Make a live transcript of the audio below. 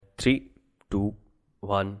2,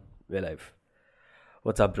 1, we're live.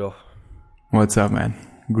 What's up, bro? What's up, man?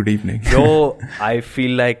 Good evening. Bro, I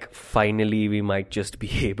feel like finally we might just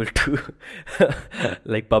be able to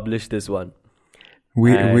publish this one.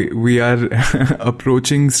 We are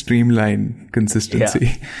approaching streamline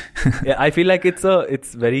consistency. Yeah, I feel like it's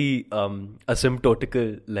very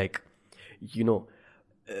asymptotical.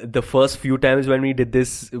 The first few times when we did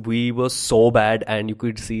this, we were so bad, and you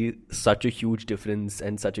could see such a huge difference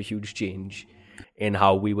and such a huge change in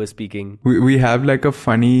how we were speaking. We have like a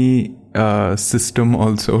funny system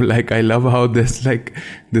also. Like, I love how there's like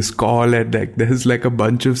this call and like there's like a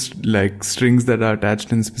bunch of like strings that are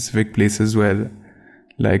attached in specific places where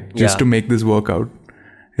like just to make this work out.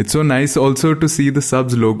 It's so nice also to see the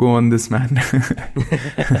subs logo on this, man.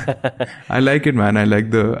 I like it, man. I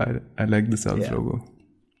like the subs logo.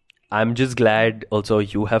 I'm just glad also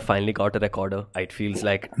you have finally got a recorder. It feels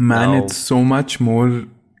like man, now... it's so much more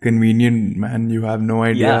convenient, man. You have no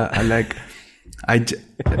idea.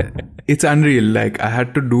 It's unreal. Like, I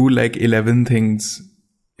had to do like 11 things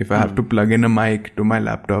if I have to plug in a mic to my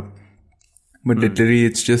laptop. But literally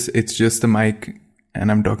it's just the mic and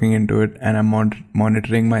I'm talking into it and I'm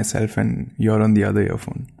monitoring myself and you're on the other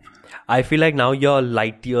earphone. I feel like now you're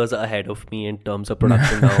light years ahead of me in terms of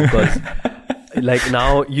production now, because like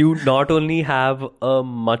now you not only have a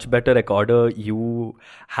much better recorder, you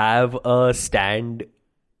have a stand.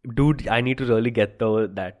 Dude, I need to really get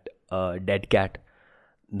that dead cat,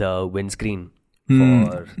 the windscreen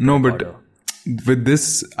for no, but with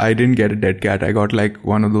this I didn't get a dead cat. I got like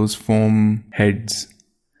one of those foam heads.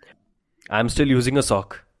 I'm still using a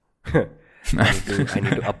sock. I need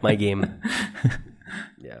to up my game.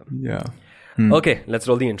 Yeah. Okay, let's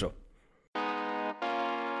roll the intro.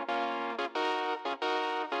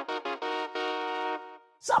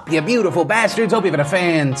 Sup, you beautiful bastards. Hope you're having a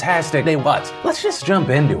fantastic day. What? Let's just jump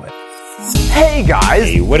into it. Hey, guys.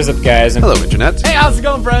 Hey, what is up, guys? Hello, Internet. Hey, how's it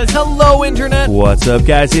going, friends? Hello, Internet. What's up,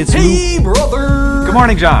 guys? It's Hey, brother. Good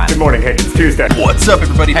morning, John. Good morning. Hey, it's Tuesday. What's up,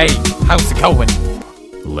 everybody? Hey, how's it going?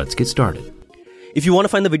 Let's get started. If you want to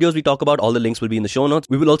find the videos we talk about, all the links will be in the show notes.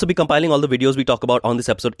 We will also be compiling all the videos we talk about on this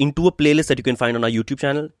episode into a playlist that you can find on our YouTube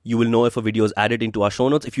channel. You will know if a video is added into our show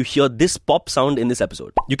notes if you hear this pop sound in this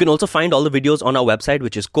episode. You can also find all the videos on our website,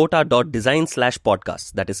 which is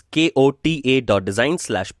kota.design/podcast. That is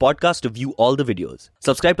KOTA.design/podcast to view all the videos.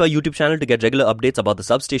 Subscribe to our YouTube channel to get regular updates about the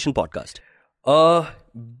Substation podcast.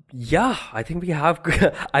 Yeah, I think we have...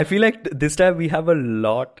 I feel like this time we have a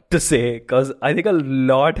lot to say, because I think a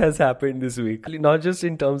lot has happened this week. Not just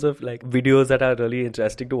in terms of like videos that are really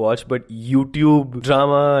interesting to watch, but YouTube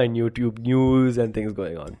drama and YouTube news and things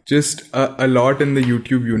going on. Just a lot in the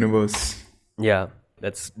YouTube universe. Yeah,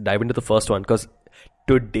 let's dive into the first one, because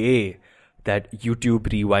today that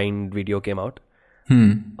YouTube Rewind video came out.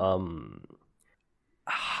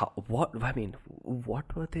 What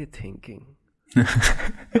were they thinking?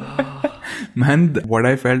 Man, what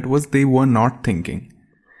I felt was they were not thinking.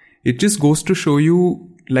 It just goes to show you,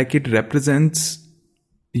 like, it represents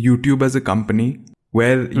YouTube as a company,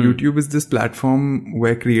 where YouTube is this platform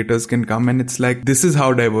where creators can come, and it's like, this is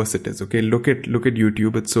how diverse it is. Okay, look at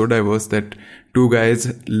YouTube. It's so diverse that two guys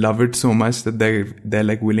love it so much that they're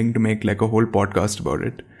like willing to make like a whole podcast about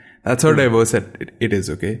it. That's how diverse it is.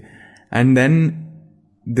 Okay, and then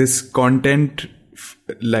this content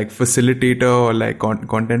like facilitator or like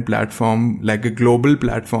content platform, like a global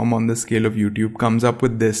platform on the scale of YouTube, comes up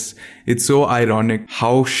with this. It's so ironic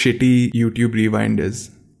how shitty YouTube Rewind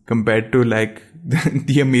is compared to like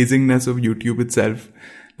the amazingness of YouTube itself.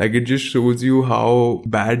 Like, it just shows you how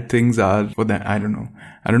bad things are for them. I don't know.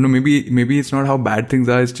 Maybe it's not how bad things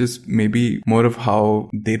are. It's just maybe more of how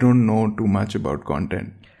they don't know too much about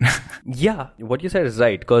content. Yeah, what you said is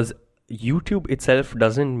right, because YouTube itself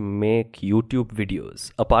doesn't make YouTube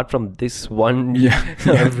videos apart from this one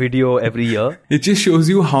video every year. It just shows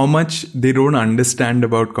you how much they don't understand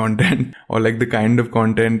about content, or like the kind of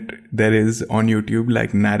content there is on YouTube,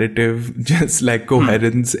 like narrative, just like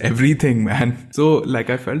coherence, everything, man. So like,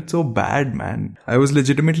 I felt so bad, man. I was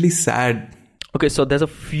legitimately sad. Okay, so there's a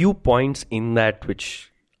few points in that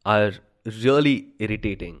which are really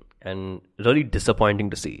irritating and really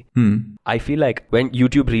disappointing to see. I feel like when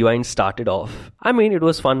YouTube Rewind started off, I mean, it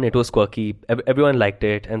was fun, it was quirky, everyone liked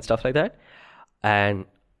it and stuff like that. And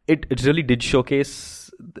it really did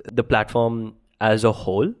showcase the platform as a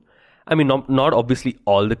whole. I mean, not obviously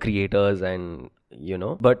all the creators and,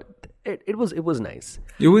 but it was nice.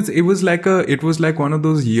 It was like one of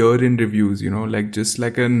those year in reviews, like just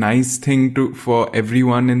like a nice thing for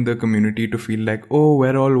everyone in the community to feel like, oh,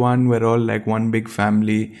 we're all one, we're all like one big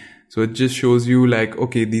family. So it just shows you like,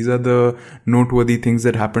 okay, these are the noteworthy things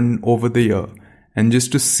that happened over the year. And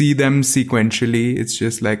just to see them sequentially, it's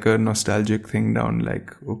just like a nostalgic thing down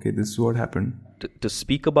like, okay, this is what happened. To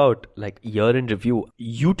speak about like year in review,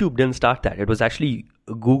 YouTube didn't start that. It was actually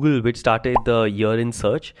Google which started the year in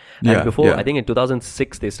search. And before, I think in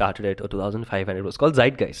 2006 they started it, or 2005, and it was called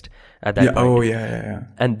Zeitgeist at that point. Oh, yeah.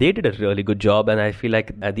 And they did a really good job, and I feel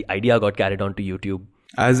like the idea got carried on to YouTube.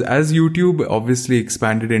 As YouTube obviously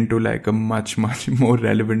expanded into like a much, much more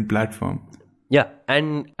relevant platform. Yeah,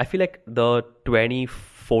 and I feel like the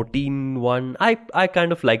 2014 one, I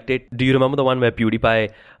kind of liked it. Do you remember the one where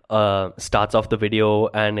PewDiePie starts off the video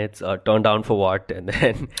and it's turned down for what, and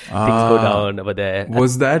then things go down over there?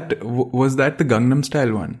 Was that the Gangnam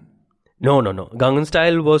Style one? No. Gangnam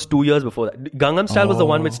Style was 2 years before that. Gangnam Style was the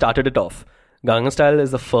one which started it off. Gangnam Style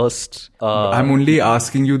is the first. I'm only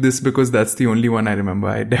asking you this because that's the only one I remember.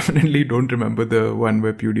 I definitely don't remember the one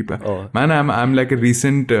where PewDiePie. Oh. Man, I'm like a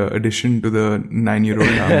recent addition to the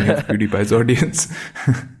 9-year-old army of PewDiePie's audience.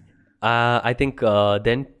 I think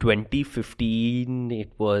then 2015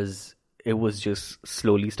 it was just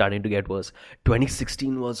slowly starting to get worse.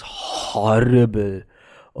 2016 was horrible.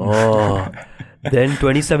 Oh, then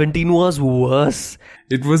 2017 was worse.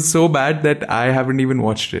 It was so bad that I haven't even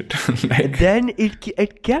watched it. Like, then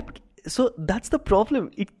it kept. So that's the problem.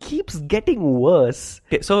 It keeps getting worse.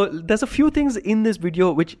 Okay, so there's a few things in this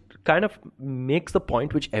video which kind of makes the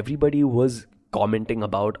point which everybody was commenting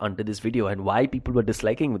about under this video, and why people were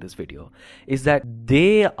disliking with this video is that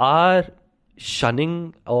they are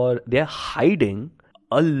shunning, or they're hiding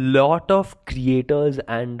a lot of creators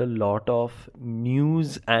and a lot of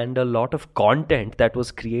news and a lot of content that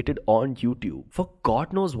was created on YouTube for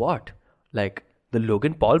God knows what. Like the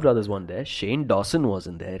Logan Paul brothers weren't there. Shane Dawson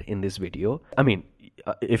wasn't there in this video. I mean,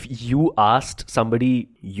 if you asked somebody,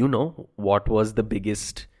 what was the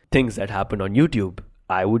biggest things that happened on YouTube,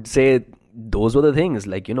 I would say those were the things,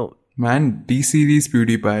 like, Man, T-Series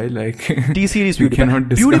PewDiePie, like... T-Series PewDiePie. You cannot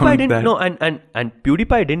discount PewDiePie that. No, and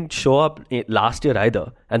PewDiePie didn't show up last year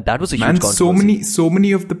either. And that was a huge controversy. so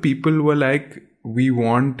many of the people were like, we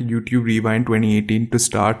want YouTube Rewind 2018 to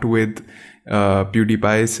start with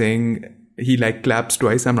PewDiePie saying... He like claps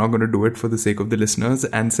twice. I'm not going to do it for the sake of the listeners,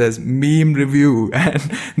 and says meme review. And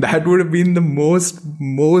that would have been the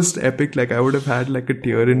most epic. Like I would have had like a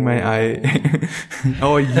tear in my eye.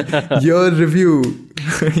 Oh, year review,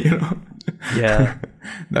 Yeah.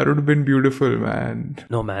 That would have been beautiful, man.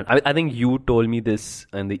 No, man. I think you told me this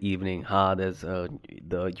in the evening. There's the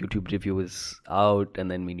YouTube review is out and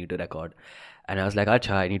then we need to record. And I was like,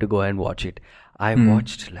 acha, I need to go and watch it. I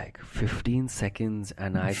watched like 15 seconds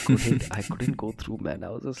and I couldn't go through, man. I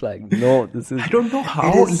was just like, no, this is... I don't know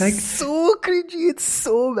how. It is like so cringy. It's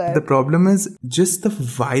so bad. The problem is just the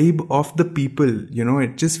vibe of the people,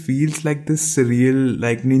 it just feels like this surreal,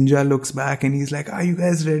 like Ninja looks back and he's like, are you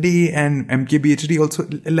guys ready? And MKBHD also,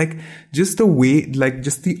 like just the way, like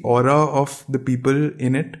just the aura of the people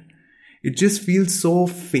in it. It just feels so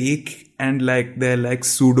fake, and like they're like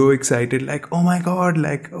pseudo excited, like, oh my god,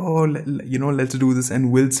 like, oh, let's do this.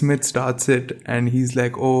 And Will Smith starts it and he's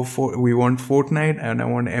like, we want Fortnite and I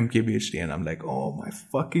want MKBHD. And I'm like, oh my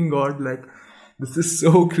fucking god, like, this is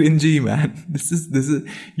so cringy, man. This is,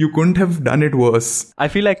 you couldn't have done it worse. I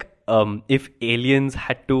feel like if aliens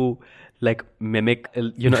had to like mimic,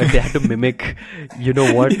 if they had to mimic,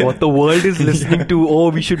 what the world is listening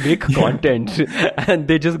to, we should make content. And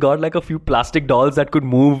they just got like a few plastic dolls that could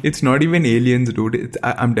move. It's not even aliens, dude.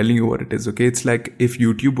 I'm telling you what it is, okay? It's like if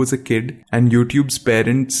YouTube was a kid and YouTube's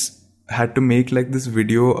parents had to make like this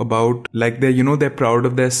video about like they're proud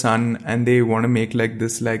of their son and they want to make like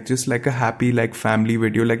this, like just like a happy like family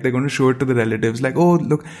video, like they're going to show it to the relatives, like, oh,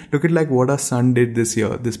 look at like what our son did this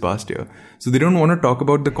past year. So they don't want to talk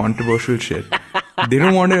about the controversial shit. They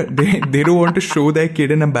don't want to show their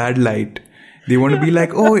kid in a bad light. They want to be like,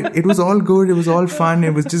 oh, it was all good, it was all fun,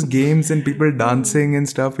 it was just games and people dancing and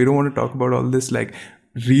stuff. We don't want to talk about all this like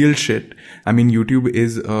real shit. I mean, YouTube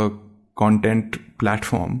is a content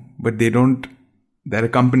platform, but they're a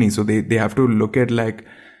company, so they have to look at like,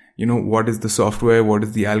 what is the software, what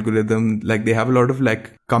is the algorithm, like they have a lot of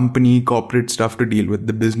like company corporate stuff to deal with,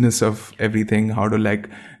 the business of everything, how to like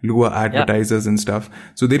lure advertisers and stuff.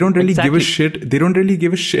 So they don't really give a shit. They don't really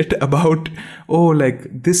give a shit about,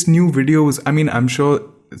 like this new videos. I mean, I'm sure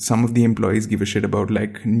some of the employees give a shit about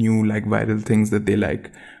like new like viral things that they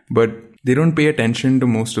like, but they don't pay attention to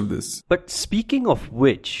most of this. But speaking of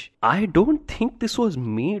which, I don't think this was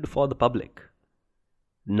made for the public.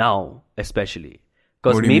 Now, especially.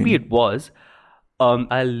 Because maybe it was.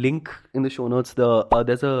 I'll link in the show notes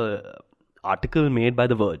there's a article made by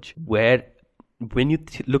The Verge where when you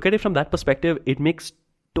look at it from that perspective, it makes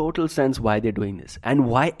total sense why they're doing this and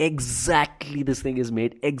why exactly this thing is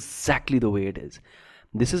made exactly the way it is.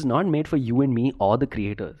 This is not made for you and me or the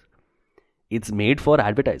creators. It's made for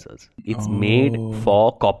advertisers. It's made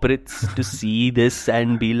for corporates to see this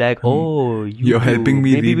and be like, oh, you're helping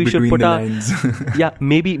me read between the lines. Yeah,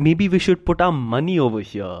 maybe we should put our money over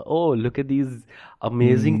here. Oh, look at these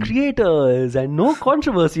amazing creators and no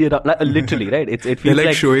controversy around. Like, literally, right? It feels they're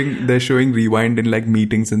like they're showing Rewind in like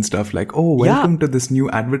meetings and stuff. Like, oh, welcome to this new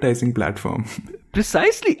advertising platform.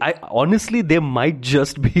 Precisely. Honestly, they might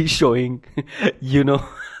just be showing,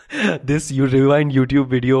 this Rewind YouTube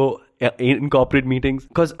video in corporate meetings.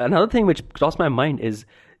 Because another thing which crossed my mind is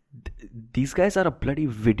these guys are a bloody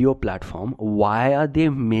video platform. Why are they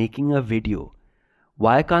making a video?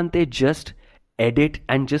 Why can't they just edit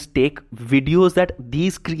and just take videos that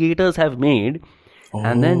these creators have made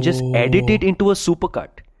and then just edit it into a supercut?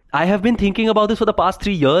 I have been thinking about this for the past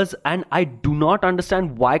 3 years and I do not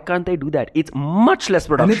understand why can't they do that. It's much less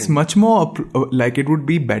production. And it's much more, like it would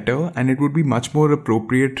be better and it would be much more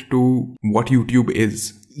appropriate to what YouTube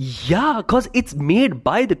is. Yeah, because it's made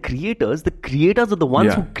by the creators. The creators are the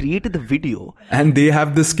ones who created the video. And they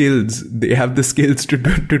have the skills. They have the skills to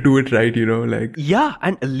do it right, like. Yeah,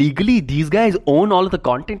 and legally, these guys own all of the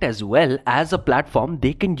content as well. As a platform,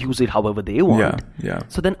 they can use it however they want. Yeah.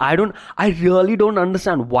 So then I really don't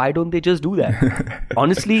understand why don't they just do that?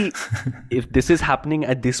 Honestly, if this is happening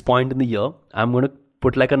at this point in the year, I'm going to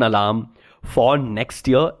put like an alarm for next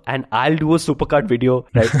year and I'll do a supercut video,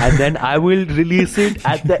 right? And then I will release it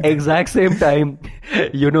at the exact same time,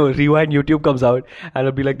 Rewind YouTube comes out and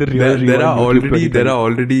I'll be like the real Rewind YouTube. There are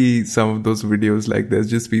already some of those videos, like there's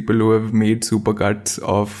just people who have made supercuts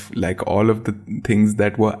of like all of the things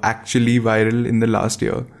that were actually viral in the last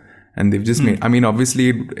year. And they've just made,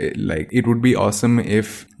 obviously it would be awesome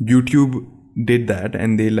if YouTube did that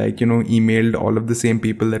and they emailed all of the same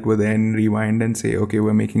people that were there in Rewind and say, okay,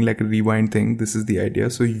 we're making like a Rewind thing. This is the idea.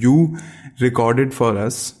 So you record it for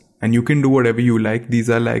us and you can do whatever you like. These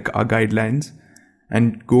are like our guidelines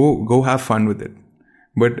and go have fun with it.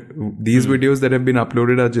 But these videos that have been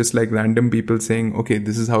uploaded are just like random people saying, okay,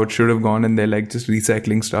 this is how it should have gone. And they're like just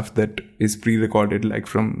recycling stuff that is pre-recorded like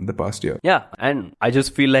from the past year. Yeah. And I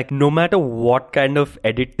just feel like no matter what kind of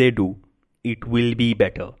edit they do, it will be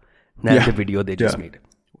better than the video they just made,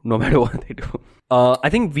 no matter what they do. I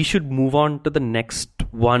think we should move on to the next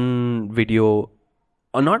one video,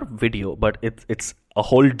 or not a video, but it's a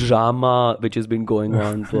whole drama which has been going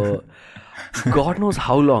on for God knows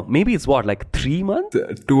how long. Maybe it's like 3 months?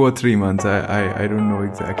 2 or 3 months. I don't know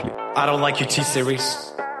exactly. I don't like your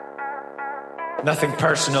T-Series. Nothing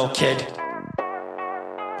personal, kid.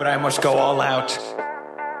 But I must go all out.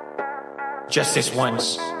 Just this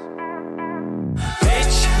once.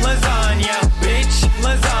 Lasagna, bitch,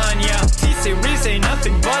 lasagna. T-Series ain't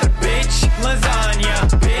nothing but a bitch, lasagna.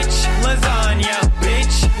 Bitch, lasagna,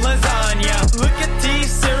 bitch, lasagna. Look at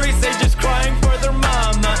T-Series, they just crying for their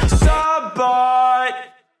mama. Sabot.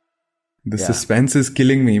 The suspense is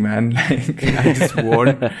killing me, man. Like,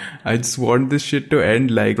 I just want this shit to end,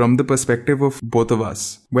 like, from the perspective of both of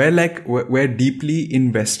us. We're deeply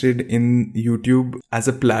invested in YouTube as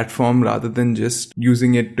a platform rather than just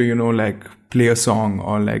using it to, play a song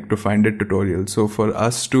or to find a tutorial. So for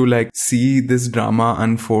us to see this drama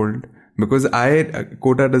unfold, because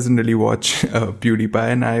Kota doesn't really watch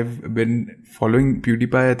PewDiePie, and I've been following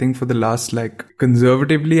PewDiePie, I think for the last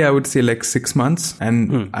conservatively, I would say 6 months,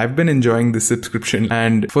 and I've been enjoying the subscription.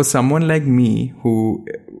 And for someone like me, who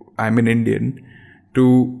I'm an Indian,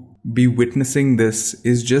 to be witnessing this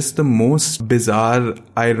is just the most bizarre,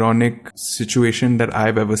 ironic situation that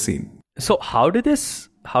I've ever seen. So how did this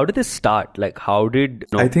start?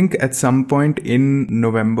 I think at some point in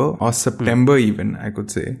November or September even, I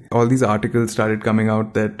could say, all these articles started coming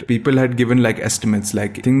out that people had given estimates. I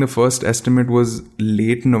think the first estimate was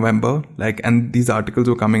late November, and these articles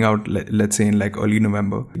were coming out, let's say in early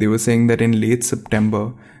November. They were saying that in late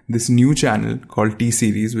September, this new channel called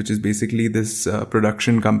T-Series, which is basically this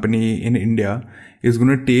production company in India, is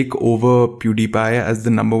going to take over PewDiePie as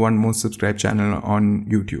the #1 most subscribed channel on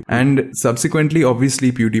YouTube. And subsequently,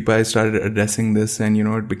 obviously, PewDiePie started addressing this, and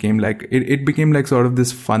it became it became sort of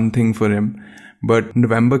this fun thing for him. But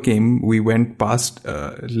November came, we went past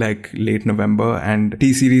late November, and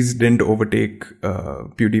T-Series didn't overtake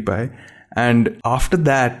PewDiePie. And after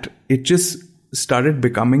that, it just started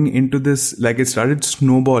becoming into this, it started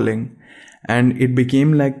snowballing, and it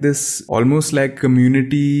became this almost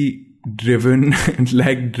community driven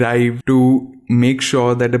drive to make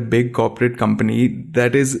sure that a big corporate company,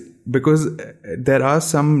 that is because there are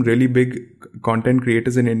some really big content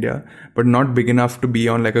creators in India, but not big enough to be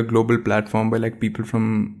on like a global platform where like people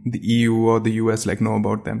from the EU or the US like know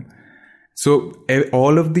about them. So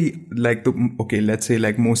all of the let's say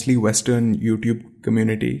like mostly Western YouTube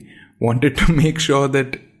community wanted to make sure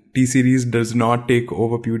that T-Series does not take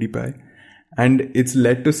over PewDiePie. And it's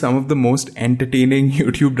led to some of the most entertaining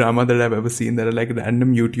YouTube drama that I've ever seen. There are like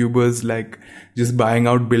random YouTubers like just buying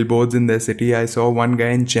out billboards in their city. I saw one guy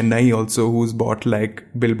in Chennai also who's bought like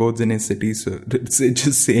billboards in his city. So it's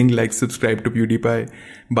just saying like subscribe to PewDiePie,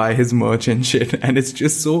 buy his merch and shit. And it's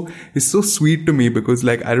so sweet to me because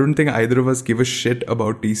like I don't think either of us give a shit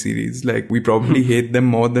about T-Series. Like we probably hate them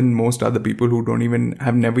more than most other people who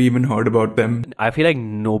have never even heard about them. I feel like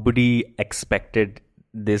nobody expected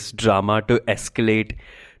this drama to escalate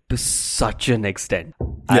to such an extent.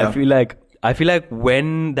 Yeah. I feel like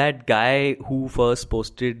when that guy who first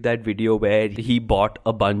posted that video where he bought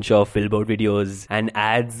a bunch of billboard videos and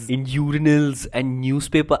ads in urinals and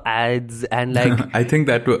newspaper ads and like I think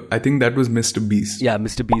that was Mr. Beast. Yeah,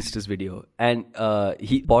 Mr. Beast's video. And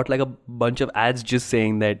he bought like a bunch of ads just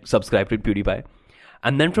saying that subscribe to PewDiePie.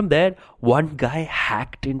 And then from there, one guy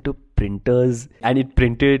hacked into printers and it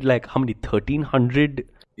printed like how many? 1,300?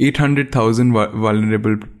 800,000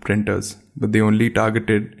 vulnerable printers. But they only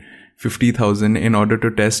targeted 50,000 in order to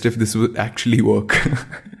test if this would actually work.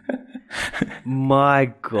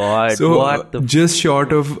 My God. So just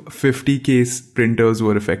short of 50K printers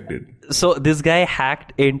were affected. So this guy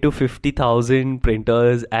hacked into 50,000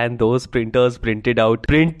 printers and those printers printed out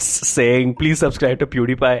prints saying, please subscribe to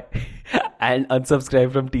PewDiePie and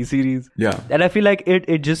unsubscribe from T-Series. Yeah. And I feel like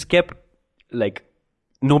it just kept like,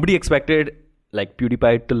 nobody expected like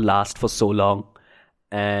PewDiePie to last for so long.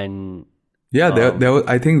 And yeah, there was,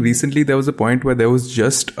 I think recently there was a point where there was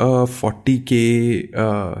just a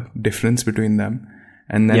 40K difference between them.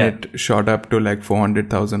 And then it shot up to like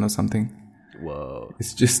 400,000 or something. Whoa.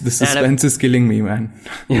 It's just, the suspense is killing me, man.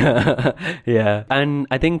 Yeah. And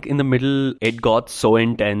I think in the middle, it got so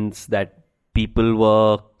intense that people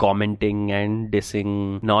were commenting and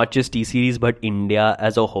dissing not just T-Series, but India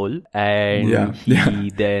as a whole. And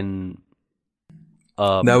he then...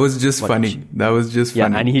 that was just funny. That was just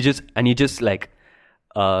funny. And he just like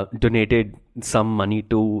donated some money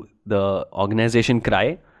to the organization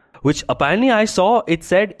Cry, which apparently I saw it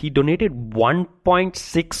said he donated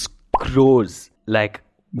 1.6 crores. Like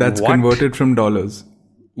that's converted from dollars.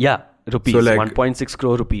 Yeah, rupees. So like, 1.6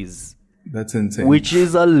 crore rupees. That's insane. Which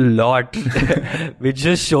is a lot. Which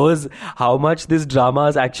just shows how much this drama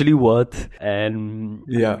is actually worth. And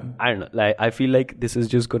yeah, I don't know. Like I feel like this is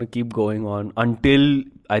just gonna keep going on until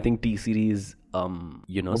I think T-Series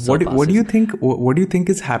what do you think? What do you think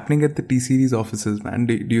is happening at the T-Series offices, man?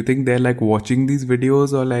 Do you think they're like watching these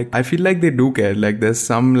videos, or like I feel like they do care? Like there's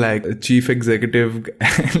some like chief executive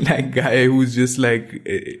like guy who's just like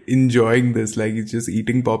enjoying this, like he's just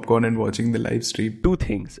eating popcorn and watching the live stream. Two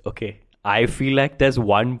things, okay. I feel like there's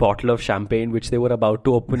one bottle of champagne which they were about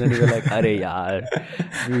to open and they were like, "Arey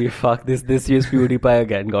yaar, fuck this year's PewDiePie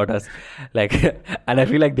again got us." Like, and I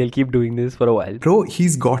feel like they'll keep doing this for a while. Bro,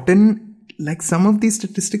 he's gotten. Like some of these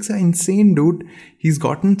statistics are insane, dude. He's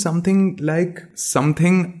gotten something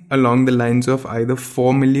along the lines of either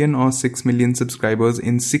 4 million or 6 million subscribers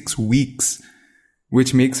in 6 weeks,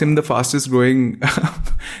 which makes him the fastest growing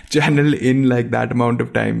channel in like that amount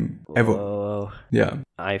of time ever. Yeah.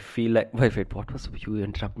 I feel like, wait, what was, you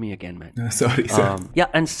interrupt me again, man. Sorry. Yeah.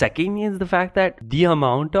 And second is the fact that the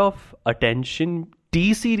amount of attention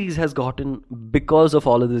T-Series has gotten because of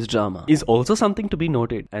all of this drama is also something to be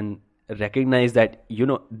noted. And recognize that,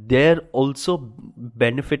 they're also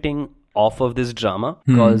benefiting off of this drama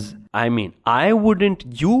because I mean,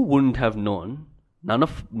 you wouldn't have known,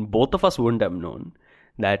 both of us wouldn't have known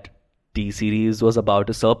that T-Series was about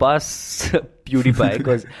to surpass PewDiePie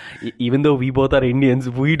because even though we both are Indians,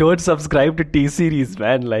 we don't subscribe to T-Series,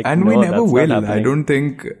 man. Like, and we never will. I don't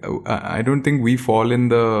think we fall in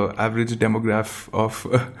the average demographic of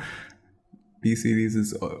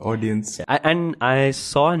T-Series' audience. And I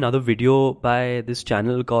saw another video by this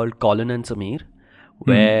channel called Colin and Samir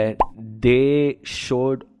where they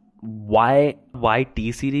showed why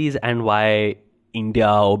T-Series and why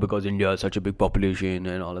India, because India is such a big population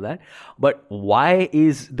and all of that. But why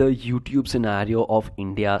is the YouTube scenario of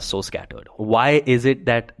India so scattered? Why is it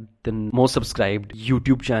that the most subscribed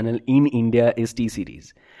YouTube channel in India is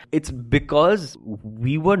T-Series? It's because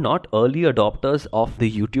we were not early adopters of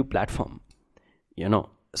the YouTube platform.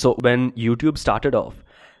 So when YouTube started off,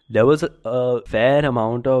 there was a fair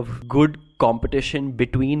amount of good competition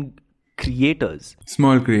between creators.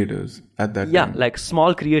 Small creators at that Yeah, time. like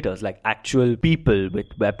small creators, like actual people with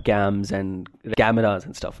webcams and cameras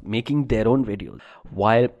and stuff, making their own videos.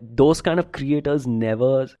 While those kind of creators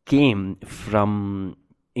never came from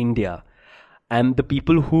India. And the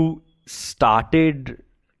people who started,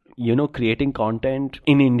 creating content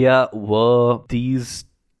in India were these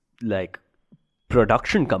like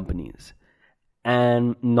production companies.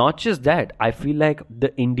 And not just that, I feel like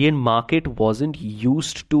the Indian market wasn't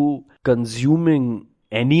used to consuming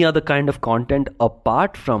any other kind of content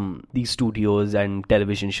apart from these studios and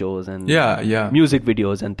television shows and music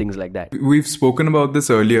videos and things like that. We've spoken about this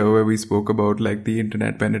earlier, where we spoke about like the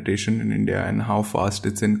internet penetration in India and how fast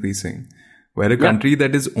it's increasing. We're a country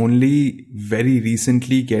that is only very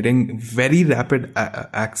recently getting very rapid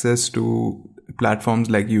access to platforms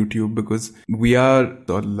like YouTube, because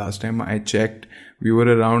last time I checked, we were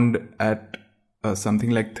around at something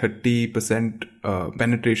like 30%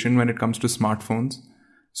 penetration when it comes to smartphones.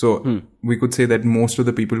 So we could say that most of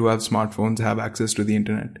the people who have smartphones have access to the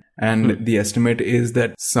internet. And the estimate is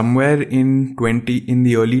that somewhere in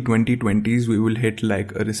the early 2020s, we will hit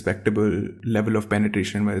like a respectable level of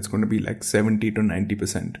penetration where it's going to be like 70 to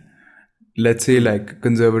 90%. Let's say like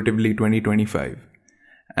conservatively 2025.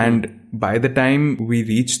 And by the time we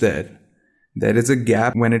reach there is a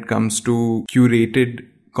gap when it comes to curated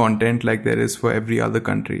content like there is for every other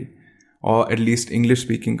country, or at least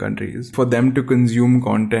English-speaking countries, for them to consume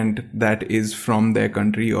content that is from their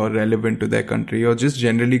country or relevant to their country, or just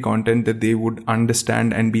generally content that they would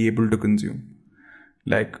understand and be able to consume.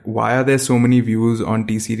 Like, why are there so many views on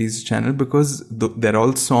T-Series channel? Because they're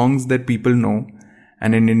all songs that people know.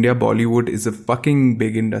 And in India, Bollywood is a fucking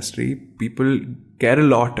big industry. People care a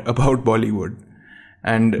lot about Bollywood.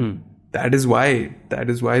 And that is why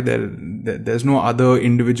there's no other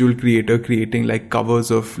individual creator creating like covers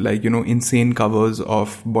of like, insane covers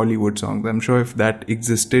of Bollywood songs. I'm sure if that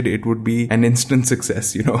existed, it would be an instant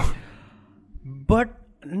success, But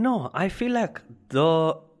no, I feel like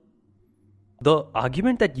the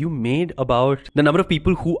argument that you made about the number of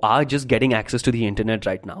people who are just getting access to the internet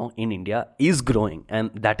right now in India is growing.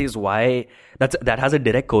 And that is why that has a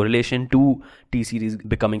direct correlation to T-Series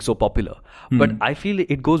becoming so popular. But I feel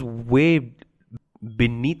it goes way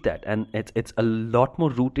beneath that. And it's a lot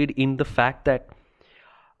more rooted in the fact that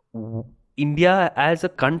India as a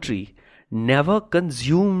country never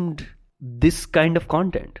consumed this kind of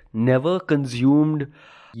content, never consumed,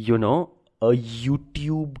 a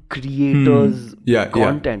YouTube creator's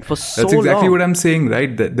content for so long. That's exactly what I'm saying,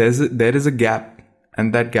 right? There is a gap,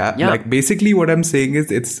 and that gap, like basically what I'm saying is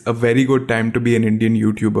it's a very good time to be an Indian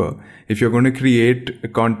YouTuber if you're going to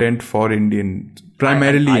create content for Indians,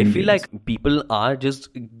 primarily I feel like people are just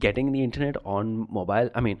getting the internet on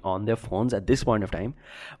on their phones at this point of time,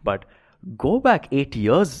 but go back 8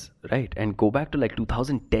 years, right? And go back to like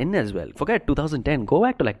 2010 as well. Forget 2010. Go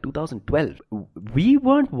back to like 2012. We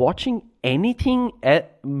weren't watching anything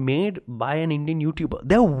made by an Indian YouTuber.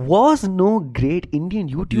 There was no great Indian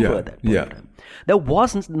YouTuber at that point of time. There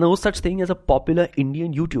was no such thing as a popular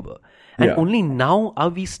Indian YouTuber. And only now are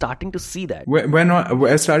we starting to see that.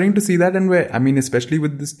 We're starting to see that, and especially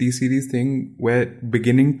with this T-Series thing, we're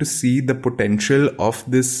beginning to see the potential of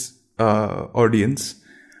this audience.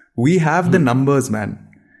 We have the numbers, man.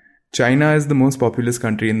 China is the most populous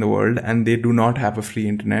country in the world, and they do not have a free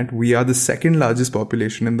internet. We are the second largest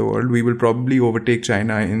population in the world. We will probably overtake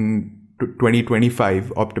China in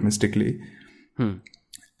 2025, optimistically.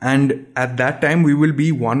 And at that time, we will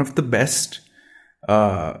be one of the best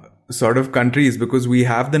sort of countries, because we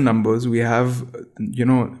have the numbers, we have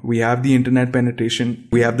the internet penetration,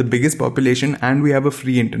 we have the biggest population, and we have a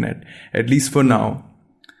free internet, at least for now.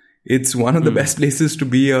 It's one of the best places to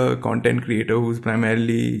be a content creator who's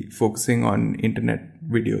primarily focusing on internet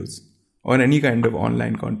videos or any kind of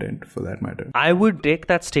online content for that matter. I would take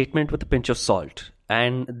that statement with a pinch of salt.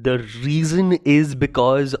 And the reason is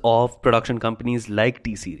because of production companies like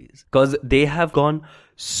T-Series. Because they have gone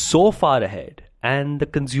so far ahead. And the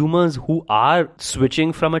consumers who are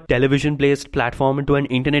switching from a television-based platform into an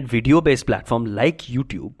internet video-based platform like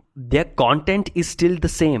YouTube, their content is still the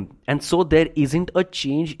same. And so there isn't a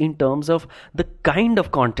change in terms of the kind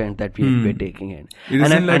of content that we're taking in. It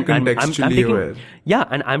isn't like contextually aware. Yeah,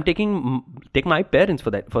 and I'm take my parents for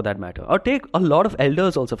that matter. Or take a lot of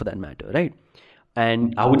elders also for that matter, right?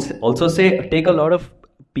 And I would also say take a lot of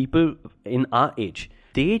people in our age.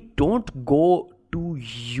 They don't go to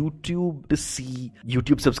YouTube to see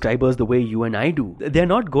YouTube subscribers the way you and I do. They're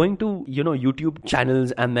not going to, YouTube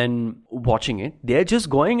channels and then watching it. They're just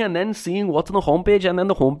going and then seeing what's on the homepage, and then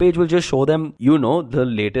the homepage will just show them, the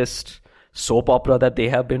latest soap opera that they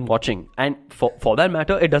have been watching. And for that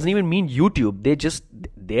matter, it doesn't even mean YouTube.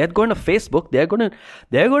 They're going to Facebook, they're going to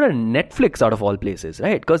Netflix out of all places,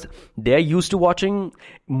 right? Because they're used to watching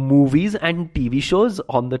movies and TV shows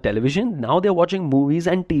on the television. Now they're watching movies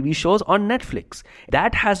and TV shows on Netflix.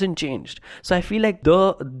 That hasn't changed. So I feel like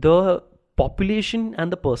the population and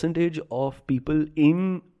the percentage of people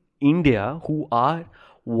in India who are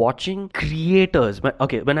watching creators.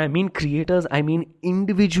 Okay, when I mean creators, I mean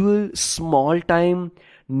individual, small-time,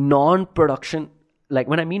 non-production. Like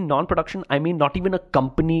when I mean non-production, I mean not even a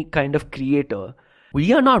company kind of creator.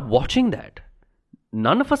 We are not watching that.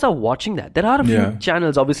 None of us are watching that. There are a few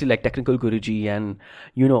channels, obviously, like Technical Guruji and,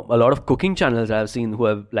 a lot of cooking channels I've seen who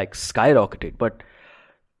have like skyrocketed. But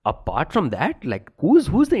apart from that, like who's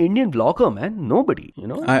the Indian vlogger, man? Nobody,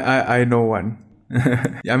 I know one.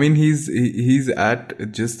 I mean, he's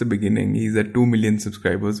at just the beginning. He's at 2 million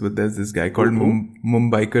subscribers, but there's this guy called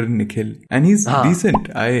Mumbaiker Nikhil, and he's decent.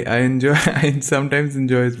 I sometimes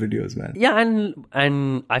enjoy his videos, man. Yeah,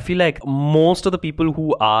 and I feel like most of the people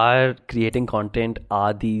who are creating content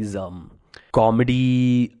are these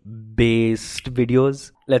comedy based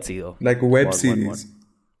videos. Let's see though, like a web series.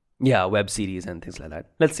 Yeah, web series and things like that.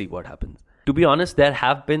 Let's see what happens. To be honest, there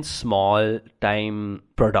have been small time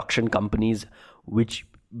production companies which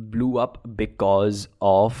blew up because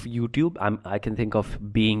of YouTube. I can think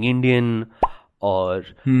of Being Indian, or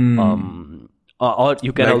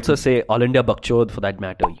you can also say All India Bakchod for that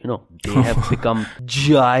matter. They have become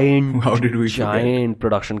giant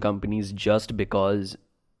production companies just because.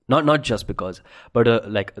 Not just because,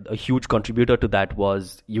 but like a huge contributor to that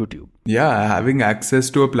was YouTube. Yeah, having access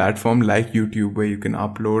to a platform like YouTube where you can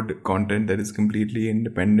upload content that is completely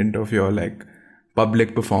independent of your like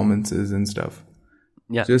public performances and stuff.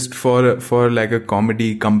 Yeah. Just for like a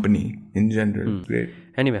comedy company in general. Great.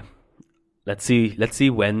 Anyway, let's see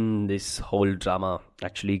when this whole drama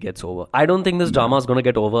actually gets over. I don't think this drama is going to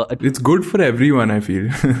get over. It's good for everyone, I feel.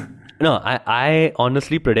 No, I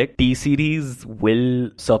honestly predict T-Series will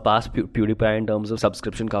surpass PewDiePie in terms of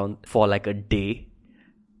subscription count for like a day.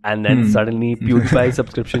 And then suddenly PewDiePie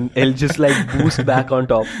subscription, it'll just like boost back on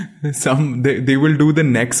top. They will do the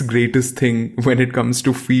next greatest thing when it comes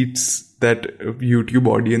to feats that YouTube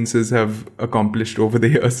audiences have accomplished over the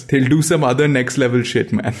years. They'll do some other next level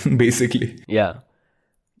shit, man, basically. Yeah.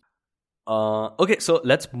 Okay, so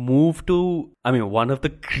let's move to, one of the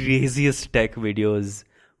craziest tech videos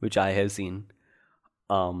which I have seen.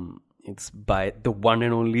 It's by the one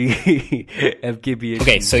and only FKBHD.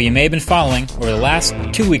 Okay, so you may have been following, over the last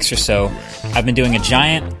 2 weeks or so, I've been doing a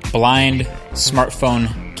giant, blind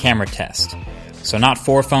smartphone camera test. So not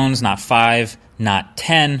 4 phones, not 5, not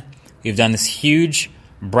 10. We've done this huge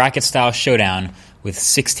bracket-style showdown with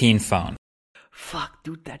 16 phones. Fuck,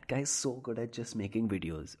 dude, that guy's so good at just making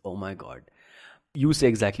videos. Oh my god. You say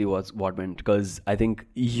exactly what meant, because I think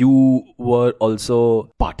you were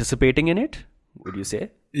also participating in it. Would you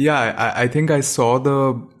say? Yeah, I think I saw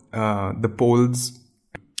the polls.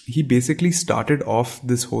 He basically started off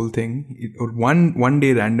this whole thing one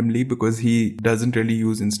day randomly, because he doesn't really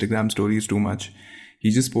use Instagram stories too much.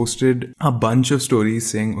 He just posted a bunch of stories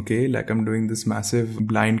saying, okay, like I'm doing this massive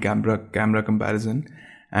blind camera comparison,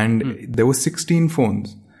 and there were 16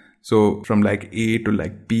 phones. So from like A to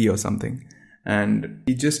like P or something. And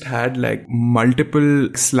he just had like multiple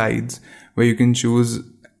slides where you can choose,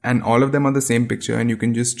 and all of them are the same picture, and you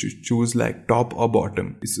can just choose like top or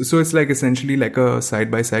bottom. So it's like essentially like a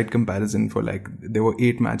side-by-side comparison for like, there were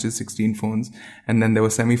 8 matches, 16 phones, and then there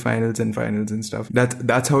were semi-finals and finals and stuff.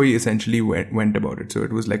 That's how he essentially went about it. So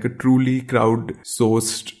it was like a truly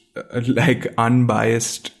crowd-sourced, like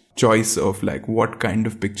unbiased choice of like what kind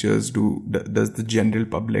of pictures does the general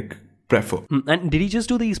public prefer. And did he just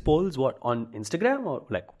do these polls on Instagram, or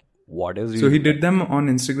like what is So he did them on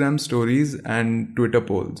Instagram stories and Twitter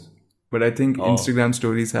polls, but I think Instagram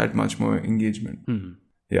stories had much more engagement.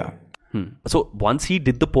 Yeah. So once he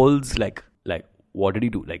did the polls, like what did he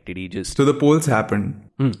do? Like, did he just... So the polls happened,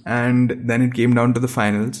 and then it came down to the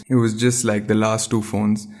finals. It was just like the last 2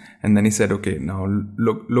 phones, and then he said, okay, now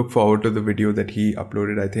look forward to the video that he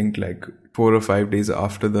uploaded, I think like 4 or 5 days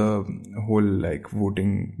after the whole like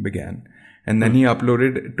voting began. And then he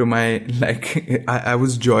uploaded to my, like, I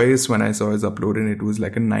was joyous when I saw his upload, and it was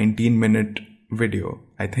like a 19-minute video,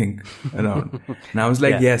 I think, around. And I was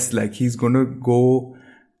like, yes, like he's going to go...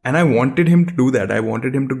 And I wanted him to do that. I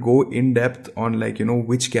wanted him to go in depth on like,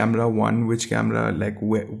 which camera won, which camera, like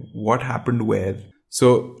what happened where.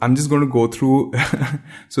 So I'm just going to go through.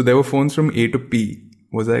 So there were phones from A to P.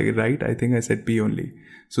 Was I right? I think I said P only.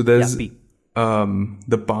 So there's, P.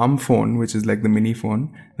 the Palm phone, which is like the mini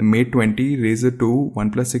phone, the Mate 20, Razer 2,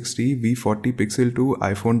 OnePlus 6T, V40, Pixel 2,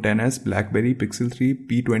 iPhone XS, BlackBerry, Pixel 3,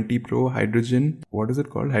 P20 Pro, Hydrogen, what is it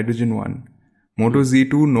called? Hydrogen 1, Moto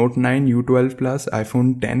Z2, Note 9, U12 Plus,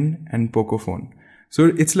 iPhone 10 and Poco phone. So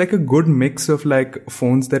it's like a good mix of like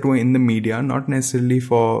phones that were in the media, not necessarily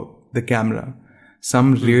for the camera.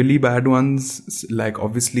 Some really bad ones, like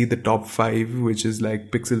obviously the top 5, which is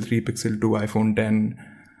like Pixel 3, Pixel 2, iPhone 10,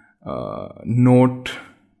 Note,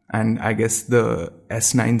 and I guess the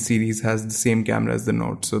S9 series has the same camera as the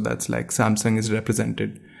Note. So that's like Samsung is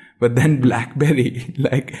represented. But then BlackBerry,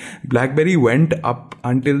 like BlackBerry went up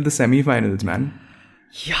until the semifinals, man.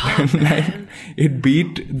 Yeah, Like, it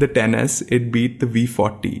beat the XS, it beat the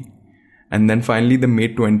V40, and then finally the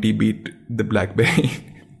Mate 20 beat the BlackBerry.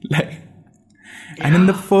 And in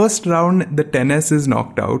the first round, the XS is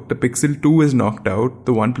knocked out, the Pixel 2 is knocked out,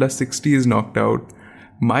 the OnePlus 6T is knocked out.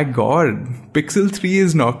 My God, Pixel 3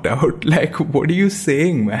 is knocked out. Like, what are you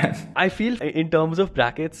saying, man? I feel in terms of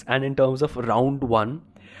brackets and in terms of round 1,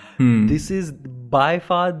 this is by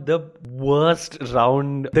far the worst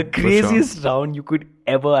round, the craziest round you could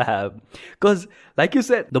ever have. Because, like you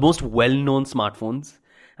said, the most well-known smartphones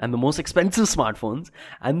and the most expensive smartphones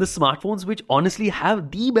and the smartphones which honestly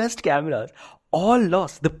have the best cameras all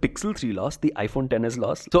lost. The Pixel 3 lost, the iPhone XS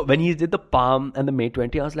lost. So when he did the Palm and the Mate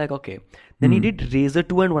 20, I was like, okay. Then he did Razer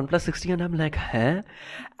 2 and OnePlus 6T, and I'm like, huh?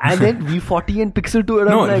 And then V40 and Pixel 2, and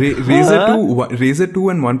I'm like, Razer 2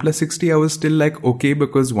 and OnePlus 6T, I was still like, okay,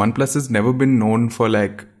 because OnePlus has never been known for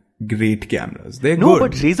like great cameras. They're good. No,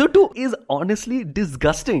 but Razer 2 is honestly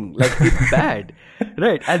disgusting. Like, it's bad.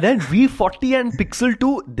 Right. And then V40 and Pixel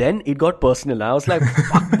 2, then it got personal. I was like,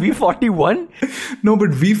 fuck, V41? No, but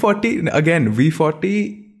V40,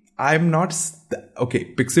 I'm not... Okay,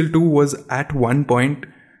 Pixel 2 was at one point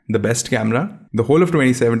the best camera. The whole of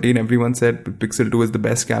 2017, everyone said Pixel 2 is the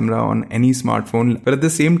best camera on any smartphone. But at the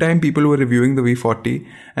same time, people were reviewing the V40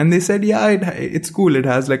 and they said, yeah, it's cool. It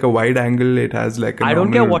has like a wide angle. It has like a I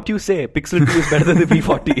don't care what you say. Pixel 2 is better than the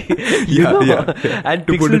V40. Yeah. And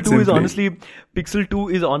Pixel 2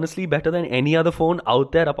 is honestly better than any other phone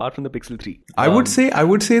out there apart from the Pixel 3. I would say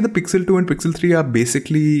the Pixel 2 and Pixel 3 are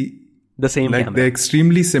basically the same like camera. They're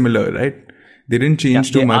extremely similar, right? They didn't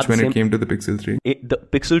change too much when it came to the Pixel 3. The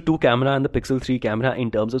Pixel 2 camera and the Pixel 3 camera in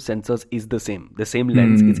terms of sensors is the same. The same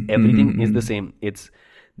lens. It's everything is the same.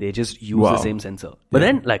 They just use the same sensor. But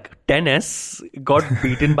then like XS got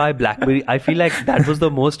beaten by BlackBerry. I feel like that was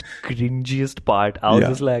the most cringiest part. I was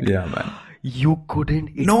just like, yeah, man. You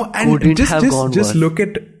couldn't. Just look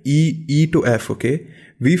at E to F, okay?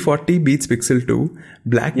 V40 beats Pixel 2.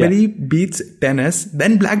 BlackBerry beats XS.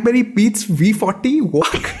 Then BlackBerry beats V40. What?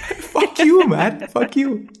 Fuck you, man. Fuck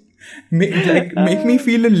you. Make me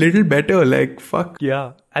feel a little better. Like, fuck.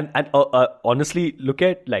 Yeah. And honestly, look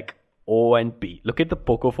at like O and P. Look at the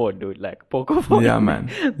Poco phone, dude. Like, Poco phone. Yeah,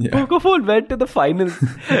 man. Yeah. Poco phone went to the finals.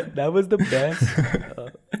 That was the best.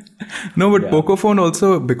 No, but Poco phone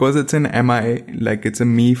also, because it's an MI, like it's a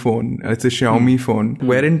Mi phone, it's a Xiaomi phone,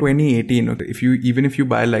 where in 2018, if you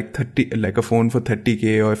buy like a phone for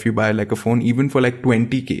 30k, or if you buy like a phone even for like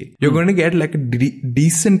 20k, you're going to get like a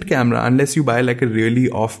decent camera. Unless you buy like a really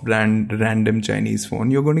off-brand random Chinese phone,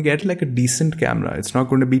 you're going to get like a decent camera. It's not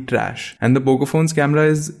going to be trash. And the Poco phone's camera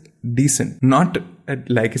is decent. Not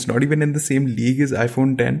like it's not even in the same league as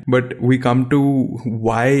iPhone 10, but we come to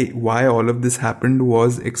why all of this happened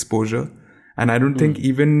was exposure. And I don't think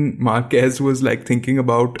even Marquez was like thinking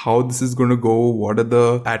about how this is going to go, what are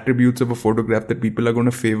the attributes of a photograph that people are going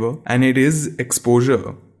to favor. And it is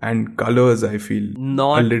exposure and colors, I feel.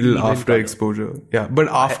 Not a little after color. Exposure. Yeah, but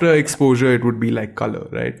after exposure, it would be like color,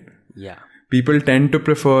 right? Yeah. People tend to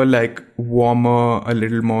prefer like warmer, a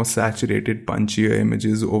little more saturated, punchier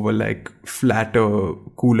images over like flatter,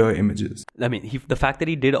 cooler images. I mean, the fact that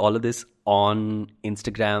he did all of this on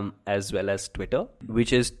Instagram as well as Twitter,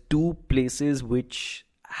 which is two places which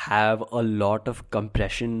have a lot of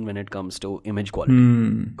compression when it comes to image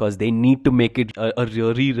quality, because they need to make it a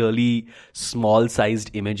really, really small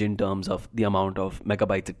sized image in terms of the amount of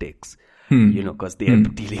megabytes it takes. Because they are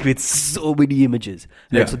dealing with so many images.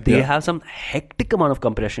 Right? Yeah, so they have some hectic amount of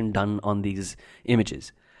compression done on these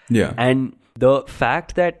images. Yeah. And the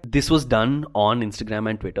fact that this was done on Instagram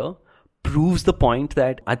and Twitter proves the point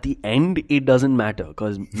that at the end, it doesn't matter.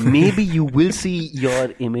 Because maybe you will see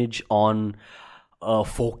your image on a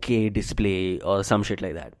 4K display or some shit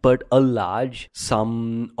like that. But a large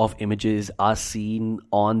sum of images are seen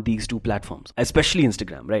on these two platforms, especially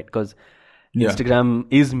Instagram, right? Because Instagram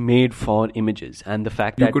is made for images, and the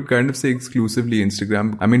fact You that could kind of say exclusively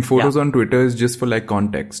Instagram. I mean, photos on Twitter is just for like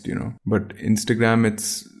context, but Instagram,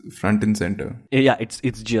 it's front and center. yeah, it's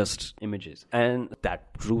just images, and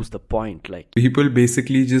that proves the point. Like, People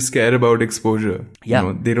basically just care about exposure.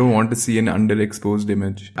 Yeah. They don't want to see an underexposed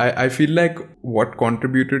image. I feel like what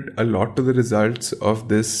contributed a lot to the results of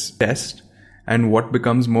this test and what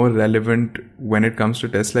becomes more relevant when it comes to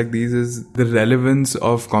tests like these is the relevance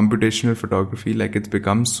of computational photography. Like, it's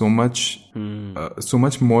become so much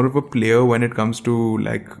more of a player when it comes to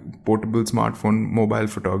like portable smartphone mobile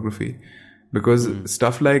photography, because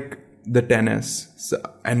stuff like the 10S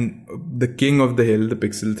and the king of the hill, the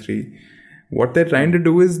Pixel 3, what they're trying to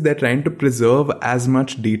do is they're trying to preserve as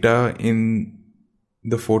much data in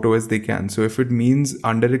the photo as they can. So if it means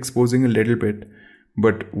underexposing a little bit,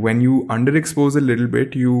 but when you underexpose a little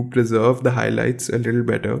bit, you preserve the highlights a little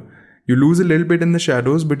better. You lose a little bit in the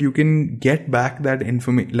shadows, but you can get back that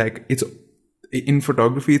information. Like, it's in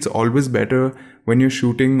photography, it's always better when you're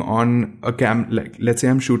shooting on a like, let's say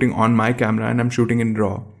I'm shooting on my camera and I'm shooting in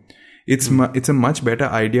RAW. It's a much better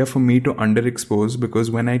idea for me to underexpose, because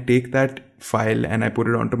when I take that file and I put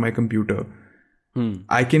it onto my computer,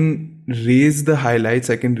 I can raise the highlights,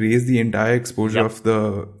 I can raise the entire exposure of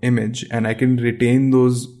the image, and I can retain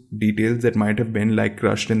those details that might have been like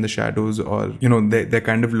crushed in the shadows, or they're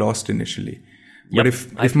kind of lost initially. But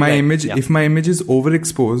if my image is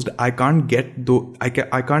overexposed, I can't get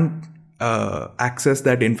I can't access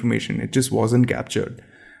that information. It just wasn't captured.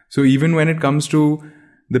 So even when it comes to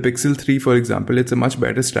the Pixel 3, for example, it's a much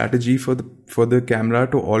better strategy for the camera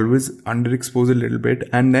to always underexpose a little bit,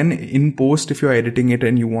 and then in post, if you're editing it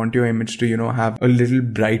and you want your image to have a little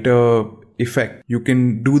brighter effect, you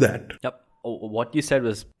can do that. Yep. What you said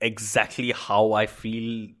was exactly how I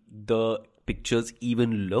feel the pictures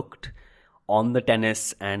even looked on the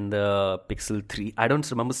 10S and the Pixel 3. I don't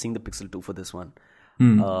remember seeing the Pixel 2 for this one.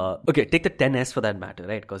 Okay, take the 10S for that matter,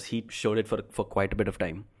 right? Because he showed it for quite a bit of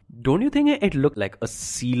time. Don't you think it looked like a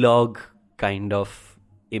C-Log kind of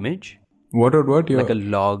image? What? Like a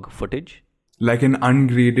log footage? Like an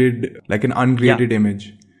ungraded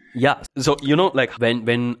image. Yeah. So, like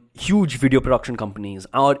when huge video production companies,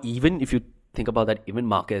 or even if you think about that, even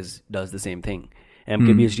Marquez does the same thing.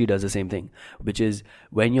 MKBHD does the same thing, which is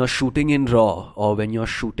when you're shooting in RAW, or when you're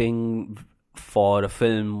shooting for a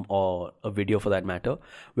film or a video for that matter,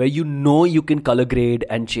 where you can color grade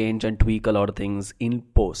and change and tweak a lot of things in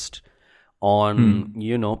post on,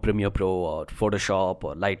 Premiere Pro or Photoshop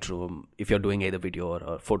or Lightroom, if you're doing either video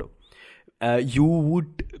or photo. You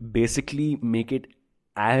would basically make it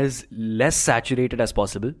as less saturated as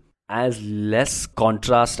possible, as less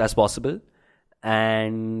contrast as possible,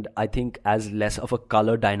 and I think as less of a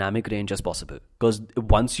color dynamic range as possible. Because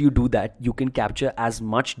once you do that, you can capture as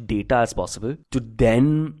much data as possible to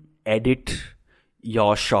then edit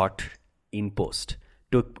your shot in post,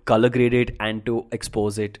 to color grade it and to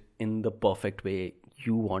expose it in the perfect way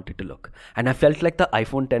you want it to look. And I felt like the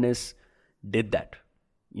iPhone XS did that.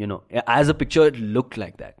 As a picture, it looked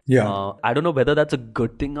like that. Yeah. I don't know whether that's a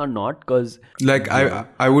good thing or not, because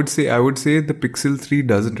I would say the Pixel 3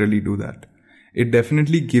 doesn't really do that. It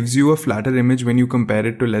definitely gives you a flatter image when you compare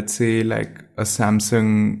it to, let's say, like a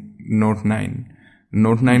Samsung Note 9.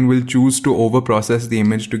 Note 9 will choose to overprocess the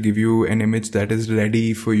image to give you an image that is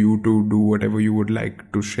ready for you to do whatever you would like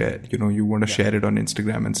to share. You want to share it on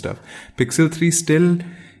Instagram and stuff. Pixel 3 still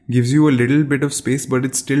gives you a little bit of space, but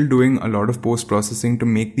it's still doing a lot of post-processing to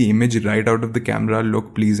make the image right out of the camera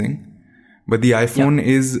look pleasing. But the iPhone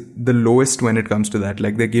is the lowest when it comes to that.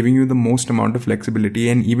 Like, they're giving you the most amount of flexibility.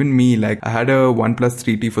 And even me, like, I had a OnePlus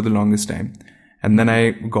 3T for the longest time. And then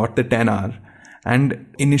I got the 10R. And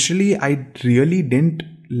initially, I really didn't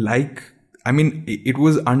like... I mean, it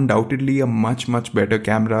was undoubtedly a much, much better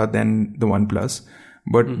camera than the OnePlus.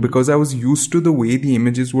 But because I was used to the way the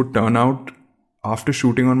images would turn out after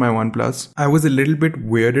shooting on my OnePlus, I was a little bit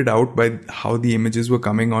weirded out by how the images were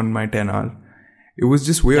coming on my 10R. It was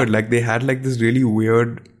just weird. Like, they had like this really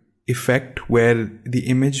weird effect where the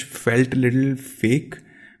image felt a little fake,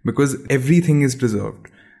 because everything is preserved.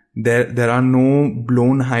 There are no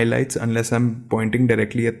blown highlights unless I'm pointing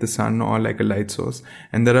directly at the sun or like a light source.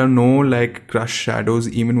 And there are no like crushed shadows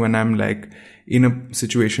even when I'm like in a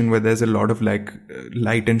situation where there's a lot of like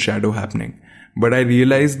light and shadow happening. But I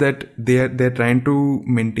realized that they're trying to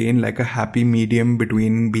maintain like a happy medium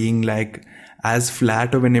between being like as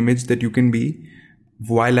flat of an image that you can be,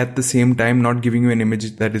 while at the same time not giving you an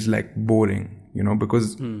image that is like boring,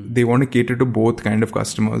 because they want to cater to both kind of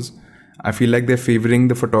customers. I feel like they're favoring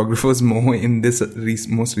the photographers more in this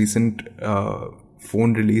most recent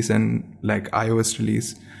phone release and like iOS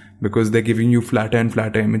release, because they're giving you flatter and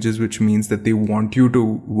flatter images, which means that they want you to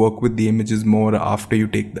work with the images more after you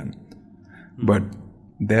take them. But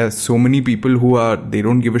there are so many people they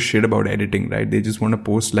don't give a shit about editing, right? They just want to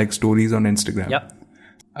post like stories on Instagram. Yep.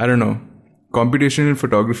 I don't know. Computational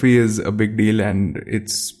photography is a big deal, and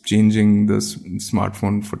it's changing the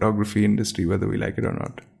smartphone photography industry, whether we like it or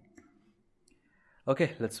not.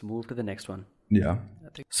 Okay, let's move to the next one. Yeah.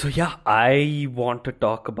 So yeah, I want to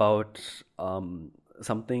talk about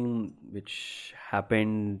something which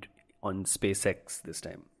happened on SpaceX this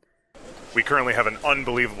time. We currently have an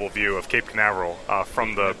unbelievable view of Cape Canaveral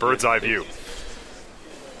from the bird's eye view.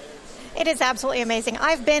 It is absolutely amazing.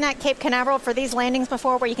 I've been at Cape Canaveral for these landings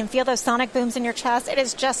before where you can feel those sonic booms in your chest. It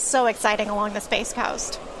is just so exciting along the Space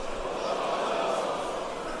Coast.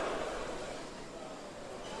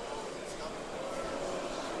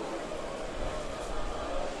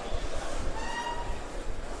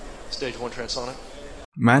 Stage 1 transonic.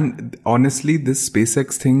 Man, honestly, this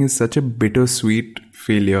SpaceX thing is such a bittersweet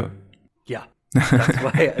failure. Yeah,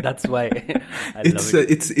 that's why I love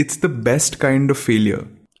it. It's the best kind of failure.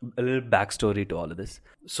 A little backstory to all of this.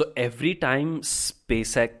 So every time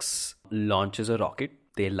SpaceX launches a rocket,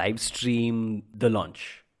 they live stream the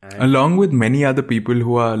launch. Along with many other people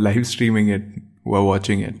who are live streaming it, who are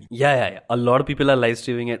watching it. Yeah. A lot of people are live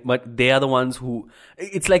streaming it, but they are the ones who...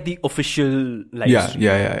 It's like the official live stream.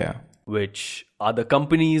 Yeah. Which other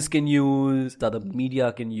companies can use, the other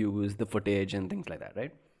media can use the footage and things like that,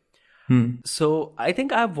 right? So I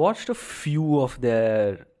think I've watched a few of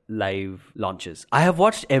their live launches. I have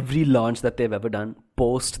watched every launch that they've ever done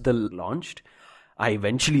post the launched. I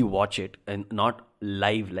eventually watch it, and not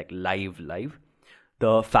live, like live.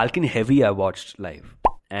 The Falcon Heavy I watched live.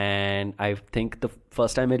 And I think the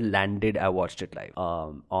first time it landed, I watched it live.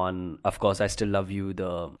 On, of course, I Still Love You,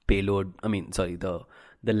 the payload,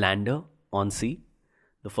 the lander on sea.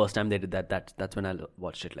 The first time they did that's when I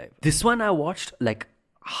watched it live. This one I watched like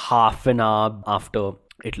half an hour after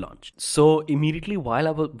it launched. So immediately while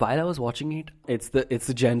I was watching it, it's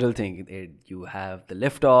the general thing. You have the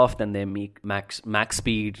liftoff, then they make max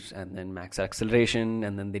speed, and then max acceleration,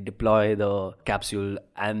 and then they deploy the capsule,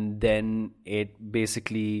 and then it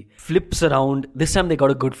basically flips around. This time they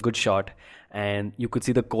got a good shot, and you could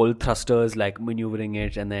see the cold thrusters like maneuvering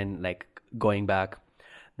it, and then like going back.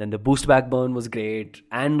 Then the boost back burn was great,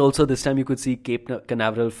 and also this time you could see Cape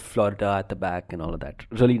Canaveral, Florida at the back and all of that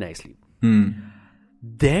really nicely.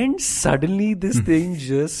 Then suddenly this thing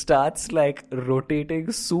just starts like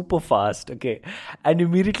rotating super fast, okay? And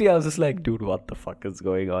immediately I was just like, dude, what the fuck is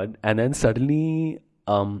going on? And then suddenly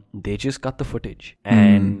they just cut the footage.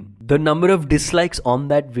 And the number of dislikes on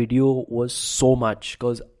that video was so much,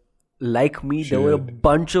 because like me, there were a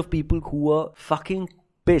bunch of people who were fucking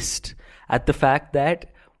pissed at the fact that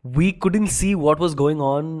we couldn't see what was going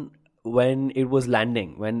on when it was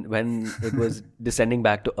landing, when it was descending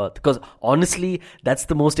back to Earth. Because honestly, that's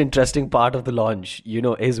the most interesting part of the launch,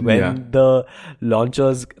 is when the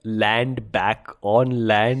launchers land back on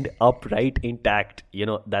land upright intact.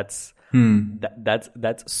 That's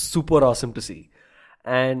super awesome to see.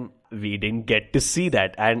 And we didn't get to see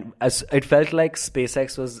that. And as it felt like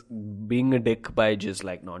SpaceX was being a dick by just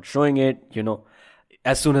like not showing it,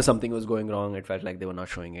 As soon as something was going wrong, it felt like they were not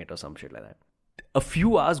showing it or some shit like that. A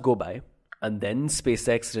few hours go by, and then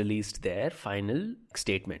SpaceX released their final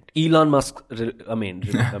statement. Elon Musk, Elon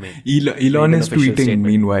is tweeting statement.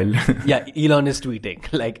 Meanwhile. Yeah, Elon is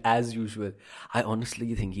tweeting, like as usual. I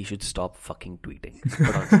honestly think he should stop fucking tweeting.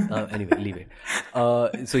 But anyway, leave it.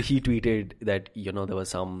 So he tweeted that, there was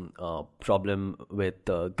some problem with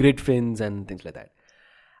grid fins and things like that.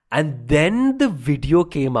 And then the video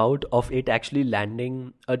came out of it actually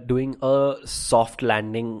landing, doing a soft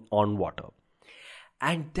landing on water.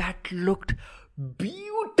 And that looked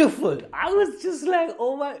beautiful. I was just like,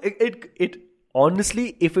 oh my, it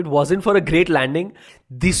honestly, if it wasn't for a great landing,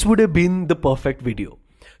 this would have been the perfect video.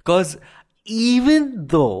 Because even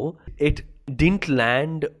though it didn't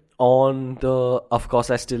land on the, of course,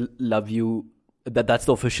 I Still Love You, that's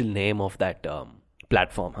the official name of that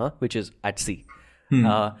platform, which is at sea.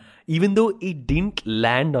 Even though it didn't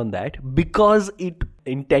land on that, because it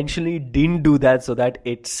intentionally didn't do that so that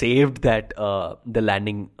it saved that the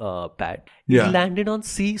landing pad. It landed on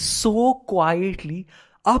sea so quietly,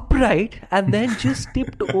 upright, and then just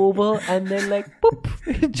tipped over, and then like poop,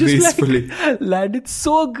 it just gracefully landed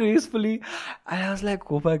so gracefully. And I was like,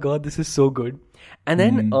 oh my god, this is so good. And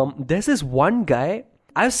then there's this one guy,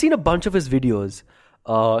 I've seen a bunch of his videos.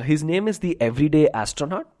 His name is the Everyday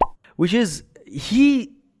Astronaut, which is,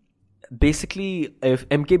 he basically, if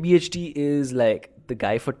MKBHD is like the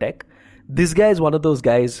guy for tech, this guy is one of those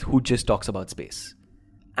guys who just talks about space.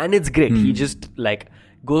 And it's great. He just like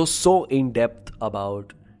goes so in depth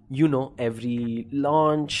about, you know, every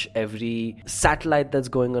launch, every satellite that's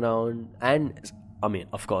going around, and I mean,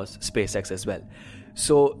 of course, SpaceX as well.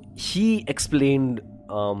 So he explained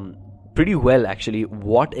pretty well actually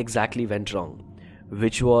what exactly went wrong,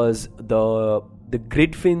 which was the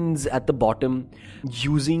grid fins at the bottom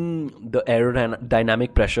using the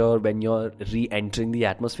aerodynamic pressure when you're re-entering the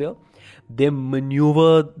atmosphere. They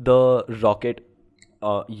maneuver the rocket,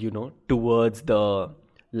 towards the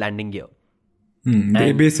landing gear.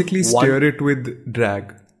 They basically steer it with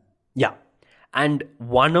drag. Yeah. And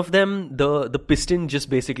one of them, the piston just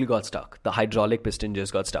basically got stuck. The hydraulic piston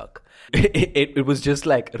just got stuck. It was just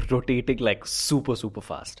like rotating like super, super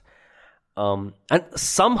fast. And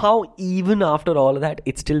somehow, even after all of that,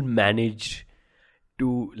 it still managed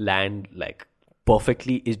to land like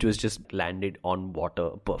perfectly. It was just landed on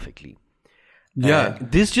water perfectly. Yeah.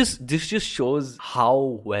 This just shows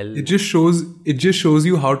how well It just shows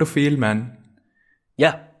you how to fail, man.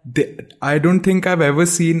 Yeah. I don't think I've ever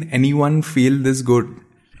seen anyone fail this good.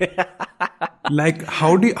 Like,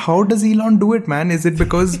 how does Elon do it, man? Is it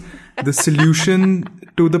because the solution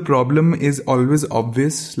to the problem is always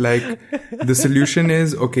obvious? Like, the solution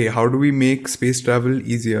is, okay, how do we make space travel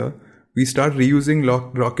easier? We start reusing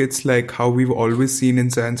rockets like how we've always seen in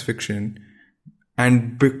science fiction.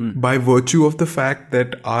 And by virtue of the fact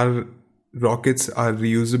that our rockets are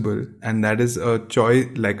reusable, and that is a choice,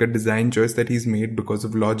 like a design choice that he's made because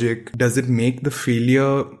of logic, does it make the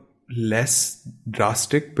failure less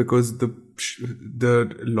drastic because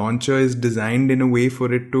the launcher is designed in a way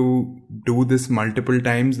for it to do this multiple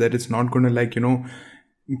times that it's not going to, like, you know,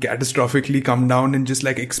 catastrophically come down and just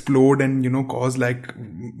like explode and, you know, cause like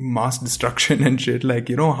mass destruction and shit? Like,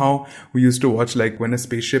 you know how we used to watch, like, when a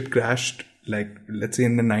spaceship crashed, like, let's say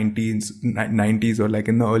in the 90s or like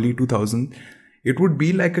in the early 2000s, it would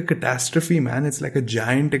be like a catastrophe, man. It's like a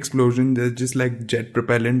giant explosion. There's just like jet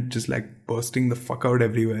propellant just like bursting the fuck out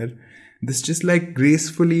everywhere. This just like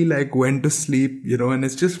gracefully like went to sleep, you know, and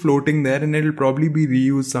it's just floating there, and it'll probably be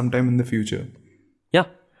reused sometime in the future. Yeah.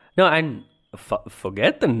 No, and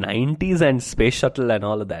forget the 90s and space shuttle and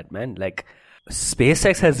all of that, man. Like,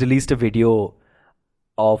 SpaceX has released a video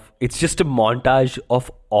of, it's just a montage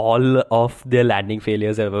of all of their landing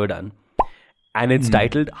failures they've ever done. And it's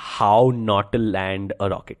titled How Not to Land a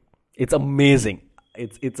Rocket. It's amazing.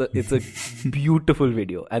 It's a beautiful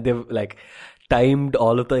video. And they've like timed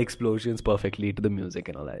all of the explosions perfectly to the music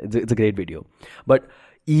and all that. It's a great video. But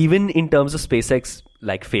even in terms of SpaceX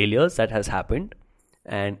like failures that has happened,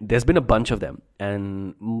 and there's been a bunch of them,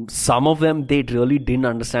 and some of them they really didn't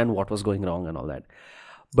understand what was going wrong and all that.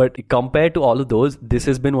 But compared to all of those, this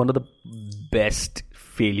has been one of the best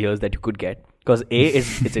failures that you could get, because A,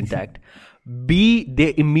 it's intact. B,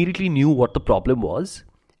 they immediately knew what the problem was.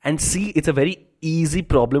 And C, it's a very easy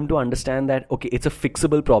problem to understand that, okay, it's a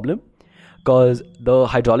fixable problem, because the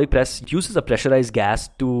hydraulic press uses a pressurized gas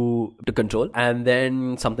to control, and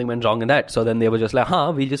then something went wrong in that. So then they were just like,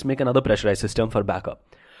 we'll just make another pressurized system for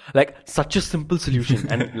backup. Like, such a simple solution.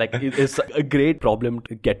 And like, it's a great problem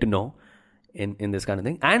to get to know in this kind of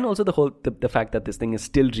thing. And also the fact that this thing is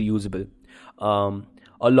still reusable.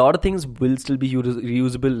 A lot of things will still be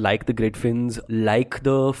reusable, like the grid fins, like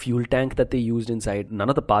the fuel tank that they used inside. None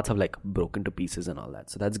of the parts have like broken to pieces and all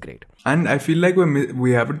that. So that's great. And I feel like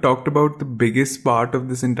we haven't talked about the biggest part of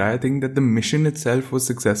this entire thing, that the mission itself was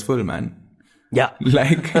successful, man. Yeah.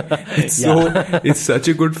 Like, it's such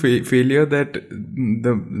a good failure that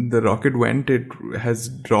the rocket went, it has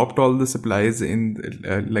dropped all the supplies in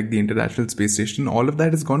like the International Space Station. All of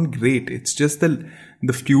that has gone great. It's just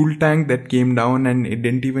the fuel tank that came down and it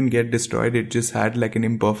didn't even get destroyed. It just had like an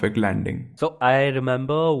imperfect landing. So I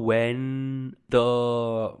remember when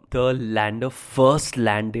the lander first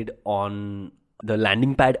landed on the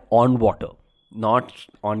landing pad on water, not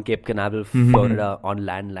on Cape Canaveral, Florida, on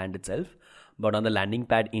land itself, but on the landing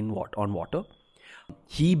pad on water.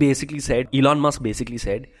 Elon Musk basically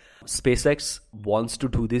said, SpaceX wants to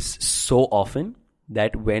do this so often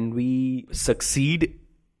that when we succeed,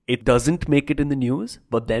 it doesn't make it in the news,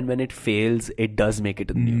 but then when it fails, it does make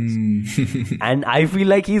it in the news. And I feel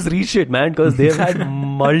like he's reached it, man, because they've had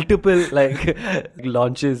multiple like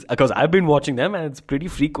launches, because I've been watching them and it's pretty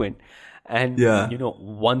frequent. And, you know,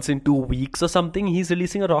 once in 2 weeks or something, he's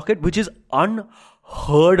releasing a rocket, which is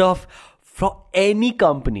unheard of for any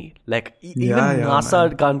company. Like even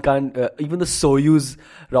NASA can't even the Soyuz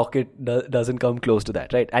rocket doesn't come close to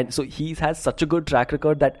that, right? And so he has such a good track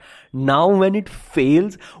record that now when it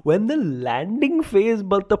fails, when the landing phase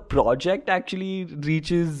but the project actually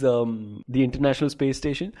reaches the International Space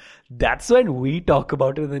Station, that's when we talk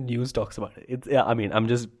about it and the news talks about it. I'm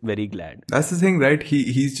just very glad. That's the thing, right?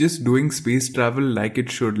 He's just doing space travel like it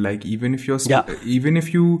should. Like even if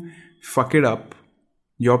you fuck it up,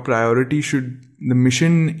 your priority the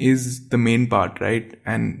mission is the main part, right?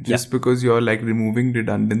 And just because you're like removing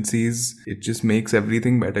redundancies, it just makes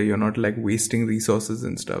everything better. You're not like wasting resources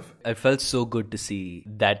and stuff. I felt so good to see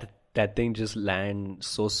that thing just land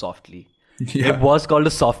so softly. Yeah. It was called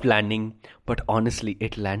a soft landing, but honestly,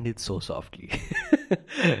 it landed so softly.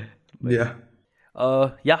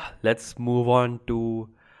 Let's move on to...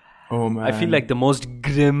 Oh man. I feel like the most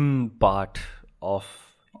grim part of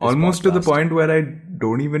almost podcast. To the point where I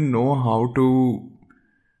don't even know how to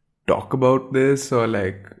talk about this, or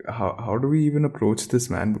like how do we even approach this,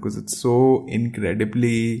 man? Because it's so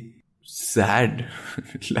incredibly sad.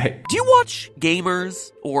 Like, do you watch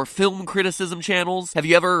gamers or film criticism channels? Have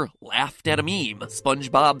you ever laughed at a meme,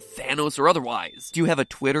 SpongeBob, Thanos, or otherwise? Do you have a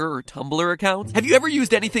Twitter or Tumblr account? Have you ever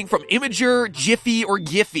used anything from Imgur, Jiffy, or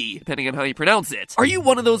Giphy, depending on how you pronounce it? Are you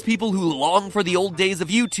one of those people who long for the old days of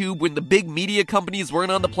YouTube when the big media companies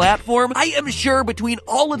weren't on the platform? I am sure between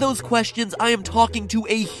all of those questions, I am talking to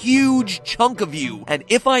a huge chunk of you. And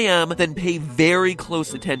if I am, then pay very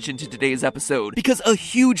close attention to today's episode, because a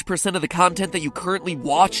huge percent of the content that you currently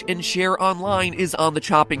watch and share online is on the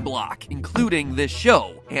chopping block, including this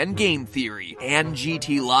show, and Game Theory, and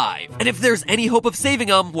GT Live. And if there's any hope of saving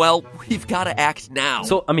them, well, we've got to act now.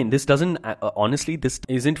 So, this doesn't, honestly, this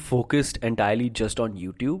isn't focused entirely just on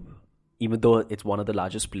YouTube, even though it's one of the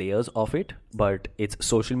largest players of it, but it's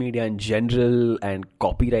social media in general and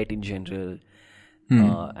copyright in general.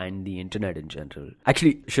 And the internet in general.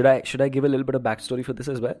 Actually, should I give a little bit of backstory for this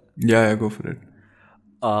as well? Yeah, go for it.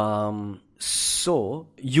 So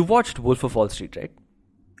you watched Wolf of Wall Street, right?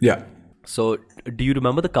 Yeah. So do you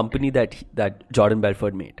remember the company that Jordan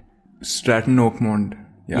Belfort made? Stratton Oakmont.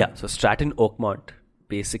 Yeah. So Stratton Oakmont,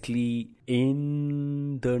 basically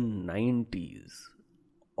in the 90s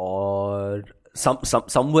or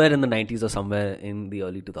somewhere in the 90s or somewhere in the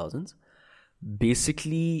early 2000s,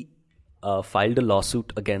 basically filed a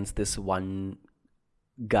lawsuit against this one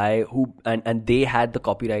guy who and they had the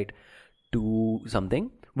copyright to something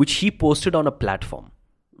which he posted on a platform.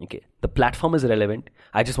 Okay, the platform is relevant.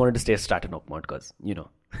 I just wanted to stay Stratton Oakmont because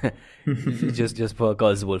just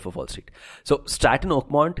because Wolf of Wall Street. So Stratton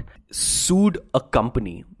Oakmont sued a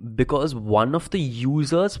company because one of the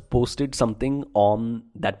users posted something on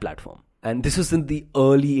that platform. And this is in the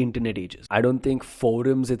early internet ages. I don't think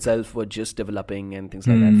forums itself were just developing and things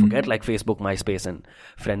like that. Forget like Facebook, MySpace and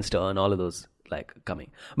Friendster and all of those like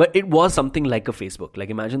coming. But it was something like a Facebook. Like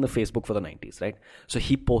imagine the Facebook for the 90s, right? So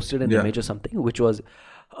he posted an image or something which was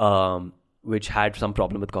which had some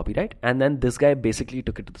problem with copyright. And then this guy basically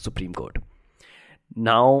took it to the Supreme Court.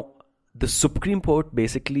 Now, the Supreme Court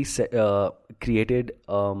basically created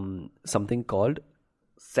something called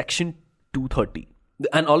Section 230.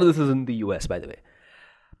 And all of this is in the US, by the way.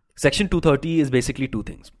 Section 230 is basically two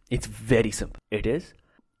things. It's very simple. It is,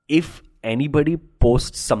 if anybody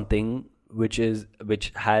posts something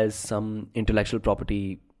which has some intellectual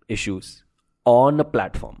property issues on a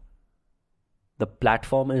platform, the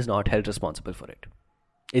platform is not held responsible for it.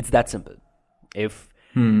 It's that simple. If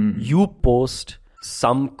you post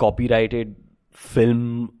some copyrighted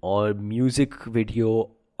film or music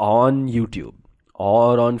video on YouTube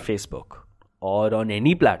or on Facebook or on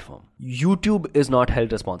any platform, YouTube is not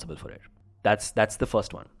held responsible for it. That's the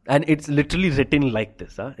first one. And it's literally written like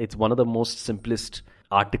this. It's one of the most simplest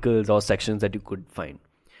articles or sections that you could find.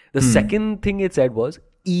 The second thing it said was,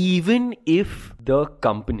 even if the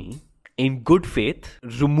company in good faith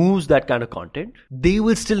removes that kind of content, they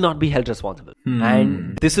will still not be held responsible.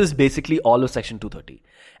 And this is basically all of Section 230.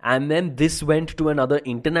 And then this went to another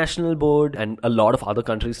international board, and a lot of other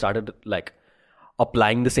countries started like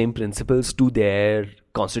applying the same principles to their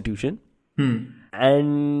constitution.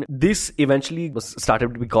 And this eventually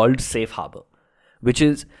started to be called Safe Harbor, which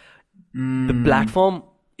is the platform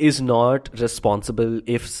is not responsible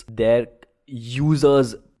if their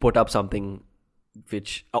users put up something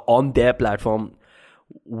which on their platform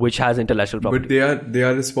which has intellectual property. But they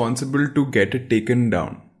are responsible to get it taken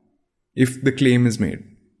down if the claim is made.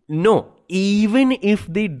 No, even if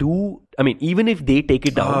they do, even if they take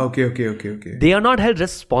it down, okay. they are not held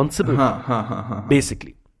responsible,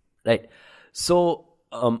 basically, right? So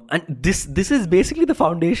And this is basically the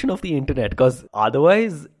foundation of the internet, because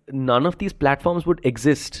otherwise none of these platforms would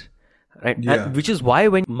exist, right? Yeah. And which is why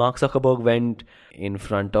when Mark Zuckerberg went in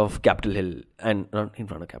front of Capitol Hill, and not in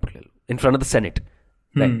front of Capitol Hill, in front of the Senate,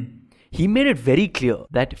 right? He made it very clear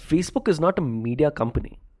that Facebook is not a media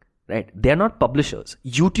company, right? They are not publishers.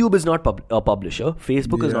 YouTube is not a publisher.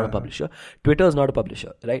 Facebook is not a publisher. Twitter is not a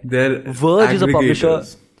publisher, right? They're Verge is a publisher.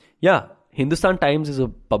 aggregators. Yeah, Hindustan Times is a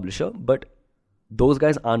publisher, but those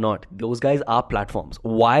guys are not. Those guys are platforms.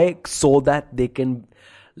 Why? So that they can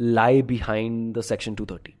lie behind the Section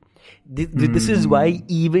 230. This is why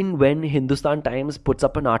even when Hindustan Times puts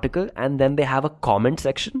up an article and then they have a comment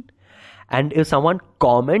section, and if someone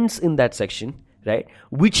comments in that section, right,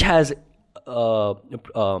 which has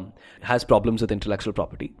problems with intellectual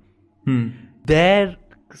property, their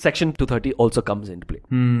Section 230 also comes into play.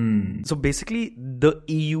 So basically, the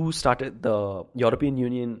European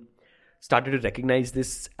Union started to recognize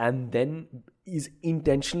this, and then is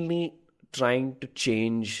intentionally trying to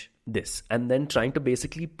change this, and then trying to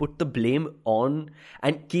basically put the blame on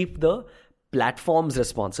and keep the platforms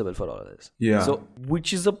responsible for all of this. Yeah. So,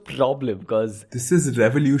 which is a problem, because this is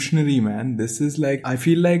revolutionary, man. This is like, I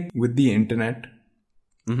feel like with the internet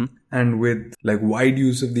and with like wide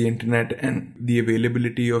use of the internet and the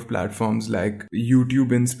availability of platforms like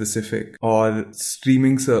YouTube in specific, or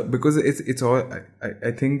streaming, because it's all,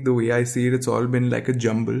 I think the way I see it, it's all been like a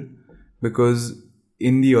jumble, because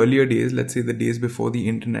in the earlier days, let's say the days before the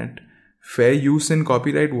internet, fair use and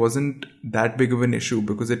copyright wasn't that big of an issue,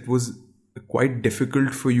 because it was quite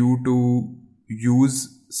difficult for you to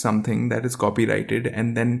use something that is copyrighted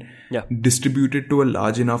and then distribute it to a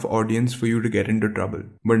large enough audience for you to get into trouble.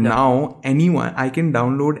 But now I can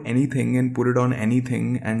download anything and put it on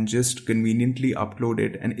anything and just conveniently upload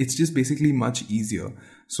it, and it's just basically much easier.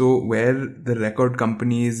 So where the record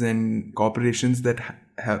companies and corporations that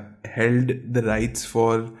have held the rights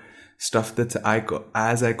for stuff that's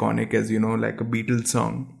as iconic as, like a Beatles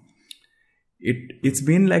song, it's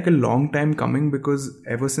been like a long time coming, because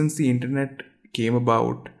ever since the internet came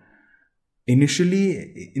about, in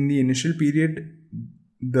the initial period,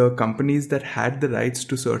 the companies that had the rights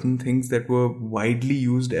to certain things that were widely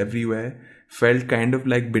used everywhere felt kind of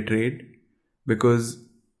like betrayed, because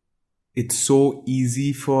it's so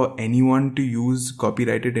easy for anyone to use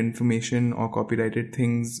copyrighted information or copyrighted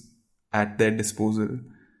things at their disposal,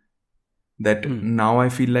 that now I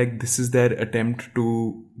feel like this is their attempt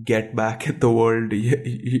to get back at the world,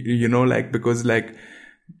 because like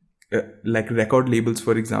record labels,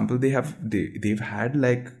 for example, they've had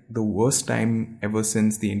like the worst time ever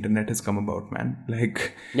since the internet has come about, man.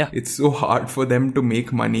 Like, it's so hard for them to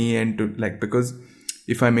make money, and to because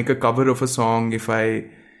if I make a cover of a song, if I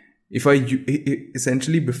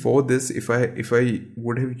essentially before this, if I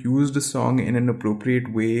would have used a song in an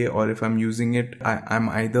appropriate way, or if I'm using it, I'm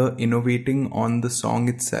either innovating on the song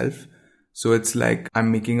itself. So it's like I'm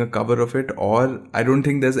making a cover of it, or I don't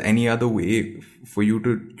think there's any other way for you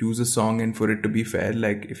to use a song and for it to be fair.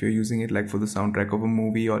 Like if you're using it like for the soundtrack of a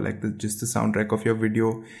movie, or like just the soundtrack of your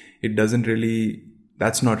video,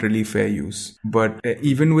 that's not really fair use. But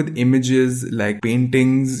even with images like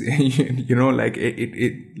paintings, like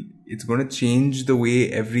it's going to change the way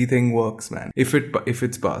everything works, man, if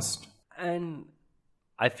it's passed. And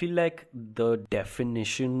I feel like the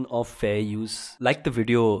definition of fair use, like the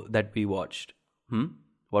video that we watched.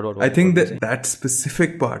 I think that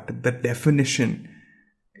specific part, the definition,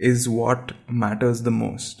 is what matters the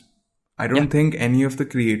most. I don't think any of the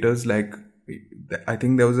creators, I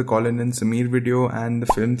think there was a Colin and Samir video and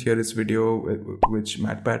the Film Theorist video, which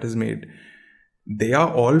MatPat has made. They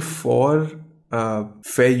are all for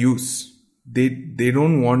fair use. They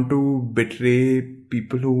don't want to betray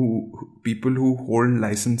people who hold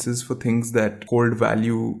licenses for things that hold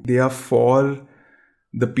value. They are for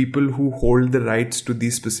the people who hold the rights to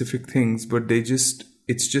these specific things, but it's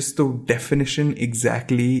just the definition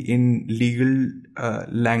exactly in legal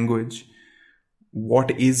language.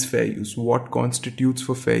 What is fair use? What constitutes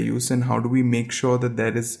for fair use? And how do we make sure that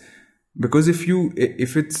there is, because if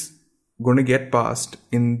it's going to get passed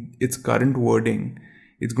in its current wording,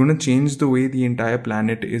 it's going to change the way the entire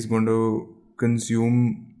planet is going to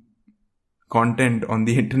consume content on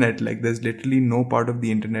the internet. Like there's literally no part of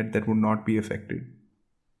the internet that would not be affected.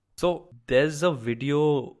 So there's a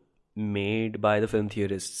video made by the Film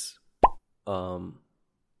Theorists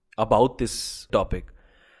about this topic.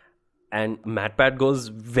 And MatPat goes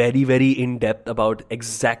very, very in depth about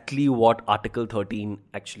exactly what Article 13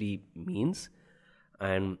 actually means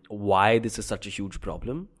and why this is such a huge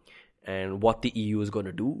problem. and what the EU is going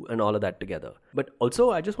to do and all of that together. But also,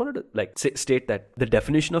 I just wanted to state that the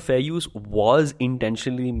definition of fair use was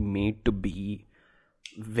intentionally made to be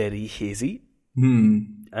very hazy.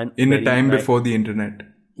 And in a time before the internet.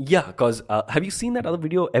 Yeah, because have you seen that other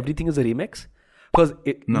video, Everything is a Remix? Because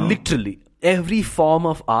literally every form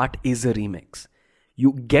of art is a remix.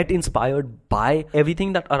 You get inspired by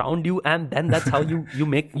everything that around you, and then that's how you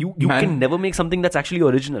make you can never make something that's actually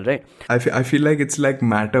original, right? I feel like it's like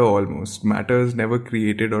matter almost. Matter is never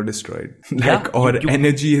created or destroyed.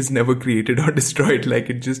 Energy is never created or destroyed. Like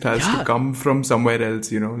it just has to come from somewhere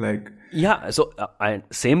else, Yeah, so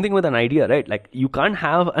same thing with an idea, right? Like you can't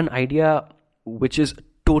have an idea which is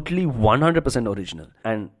totally 100% original.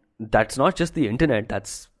 And that's not just the internet,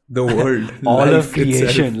 that's the world, all of creation,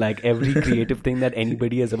 itself. Like every creative thing that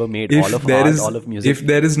anybody has ever made, all of art, all of music. If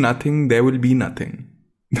there is nothing, there will be nothing.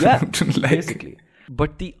 Yeah, basically.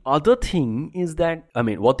 But the other thing is that,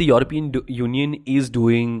 what the European Union is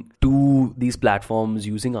doing to these platforms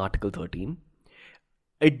using Article 13,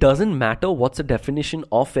 it doesn't matter what's the definition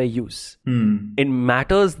of fair use. It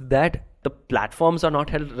matters that the platforms are not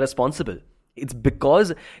held responsible. It's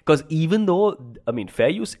because even though, fair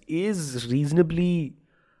use is reasonably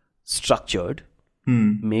structured,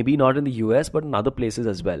 maybe not in the US, but in other places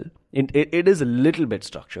as well. It is a little bit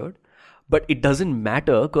structured, but it doesn't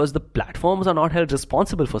matter because the platforms are not held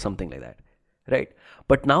responsible for something like that, right?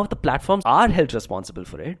 But now if the platforms are held responsible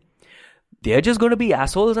for it, they're just going to be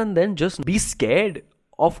assholes and then just be scared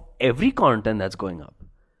of every content that's going up.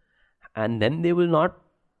 And then they will not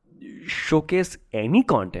showcase any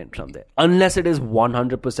content from there unless it is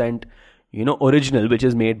 100% original, which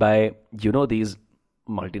is made by these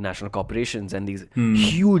multinational corporations and these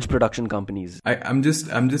huge production companies. I'm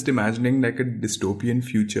just imagining like a dystopian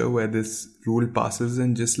future where this rule passes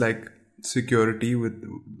and just like security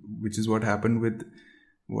which is what happened with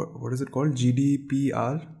what is it called,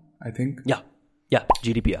 GDPR, I think. Yeah,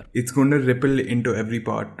 GDPR. It's going to ripple into every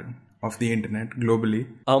part of the internet globally.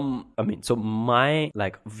 So my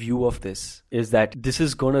view of this is that this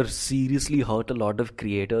is going to seriously hurt a lot of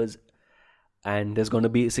creators, and there's going to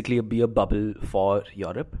basically be a bubble for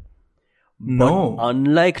Europe. No. But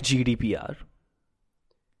unlike GDPR.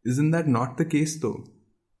 Isn't that not the case though?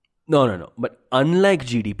 No. But unlike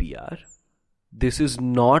GDPR, this is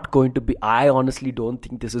not going to be, I honestly don't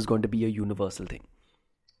think this is going to be a universal thing.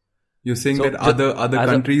 You're saying that other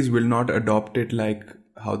countries will not adopt it like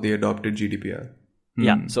how they adopted GDPR.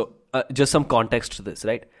 Yeah. So just some context to this,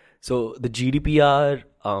 right? So the GDPR,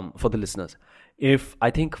 for the listeners, if I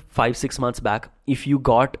think 5-6 months back, if you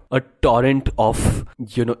got a torrent of,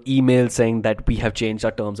 email saying that we have changed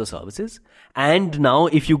our terms of services, and now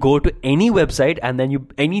if you go to any website and then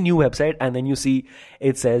any new website and then you see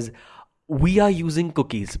it says, we are using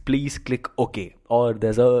cookies, please click OK, or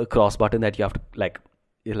there's a cross button that you have to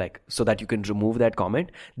so that you can remove that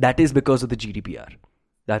comment, that is because of the GDPR.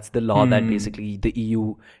 That's the law that basically the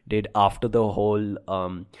EU did after the whole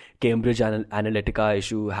Cambridge Analytica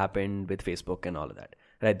issue happened with Facebook and all of that.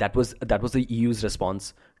 Right? That was the EU's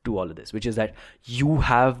response to all of this, which is that you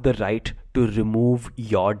have the right to remove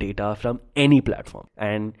your data from any platform,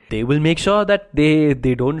 and they will make sure that they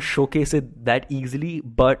don't showcase it that easily,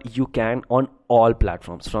 but you can on all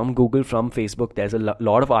platforms, from Google, from Facebook. There's a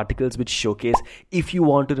lot of articles which showcase if you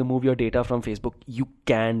want to remove your data from Facebook, you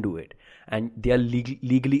can do it. And they are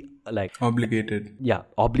legally obligated. Yeah,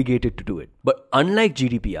 obligated to do it. But unlike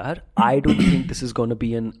GDPR, I don't think this is going to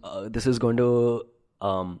be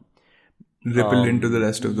ripple into the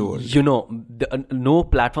rest of the world. No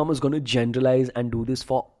platform is going to generalize and do this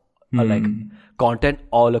for content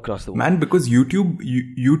all across the world. Man, because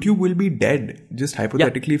YouTube will be dead. Just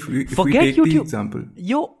hypothetically, if we take YouTube. The example.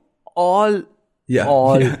 All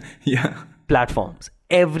Yeah. platforms.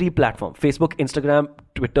 Every platform, Facebook, Instagram,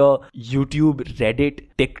 Twitter, YouTube, Reddit,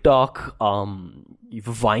 TikTok,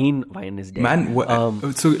 Vine is dead. Man,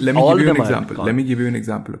 so let me give you an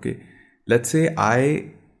example. Okay, let's say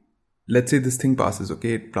this thing passes.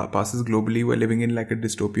 Okay, it passes globally. We're living in like a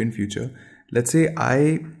dystopian future. Let's say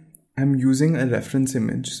I am using a reference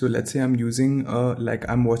image. So let's say I'm using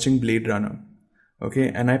I'm watching Blade Runner. Okay,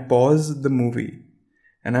 and I pause the movie.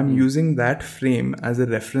 And I'm using that frame as a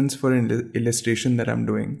reference for an illustration that I'm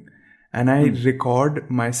doing. And I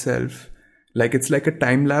record myself, it's like a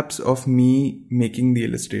time lapse of me making the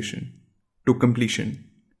illustration to completion.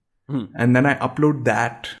 And then I upload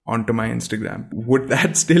that onto my Instagram. Would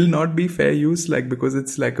that still not be fair use? Because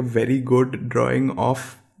it's like a very good drawing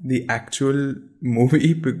of the actual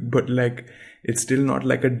movie, but it's still not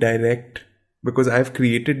like a direct, because I've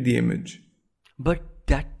created the image. But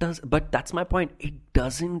that's my point. It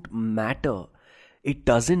doesn't matter. it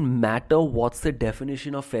doesn't matter what's the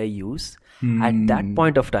definition of fair use at that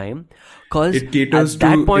point of time, because it caters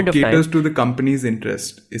to the company's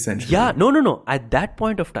interest, essentially. Yeah, no. At that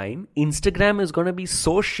point of time, Instagram is going to be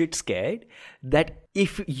so shit scared that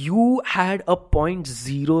if you had a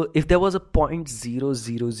if there was a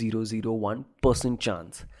 0.00001%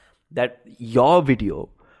 chance that your video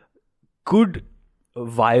could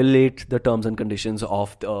violate the terms and conditions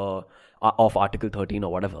of Article 13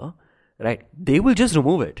 or whatever, right? They will just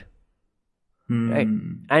remove it. Right?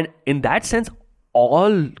 And in that sense,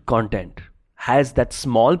 all content has that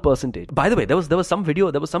small percentage. By the way, there was some video,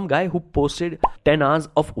 there was some guy who posted 10 hours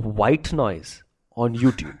of white noise on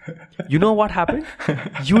YouTube. You know what happened?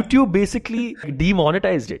 YouTube basically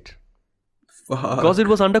demonetized it. Because it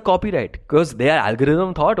was under copyright. Because their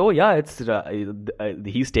algorithm thought, oh yeah, it's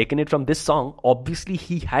he's taken it from this song. Obviously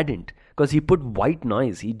he hadn't. Because he put white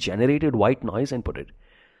noise. He generated white noise and put it.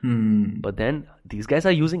 But then these guys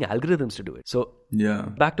are using algorithms to do it. So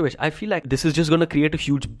back to which I feel like this is just going to create a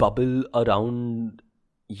huge bubble around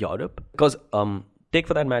Europe. Because take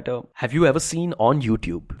for that matter, have you ever seen on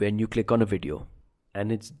YouTube when you click on a video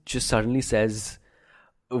and it just suddenly says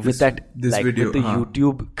with the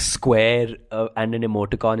YouTube square and an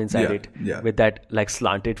emoticon inside it with that like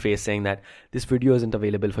slanted face saying that this video isn't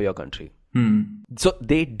available for your country. So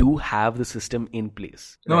they do have the system in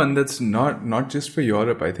place. No, right? And that's not just for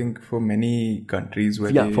Europe. I think for many countries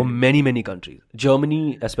for many countries.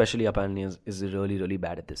 Germany especially apparently is really, really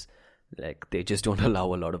bad at this. Like they just don't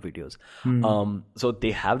allow a lot of videos. So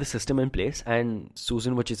they have the system in place, and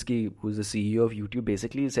Susan Wojcicki, who's the CEO of YouTube,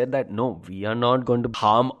 basically said that no, we are not going to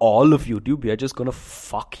harm all of YouTube. We are just going to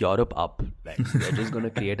fuck Europe up. Like we're just going to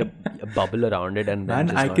create a bubble around it. And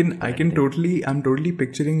man, I'm totally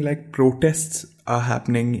picturing like protests are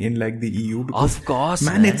happening in like the EU. Because, of course,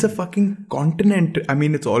 man, it's a fucking continent. I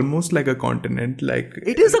mean, it's almost like a continent. Like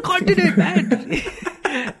it is a continent, man.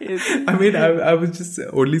 I mean, I was just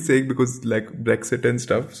only saying because like Brexit and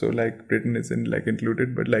stuff, so like Britain isn't like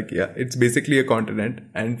included, but like yeah, it's basically a continent.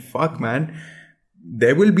 And fuck, man,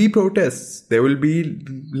 there will be protests. There will be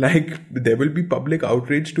public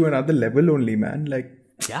outrage to another level only, man. Like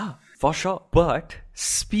yeah, for sure. But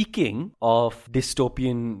speaking of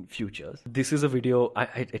dystopian futures, this is a video.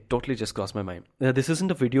 It totally just crossed my mind. This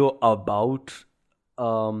isn't a video about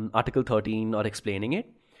Article 13 or explaining it.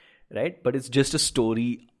 Right, but it's just a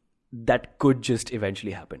story that could just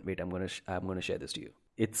eventually happen. Wait, I'm gonna share this to you.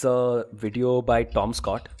 It's a video by Tom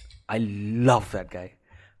Scott. I love that guy,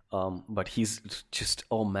 but he's just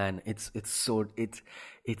it's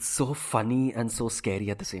so funny and so scary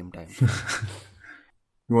at the same time.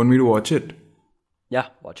 You want me to watch it? Yeah,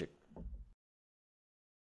 watch it.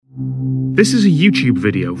 This is a YouTube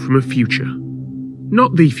video from a future,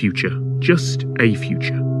 not the future, just a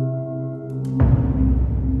future.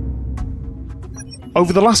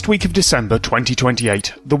 Over the last week of December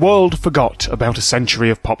 2028, the world forgot about a century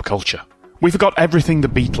of pop culture. We forgot everything the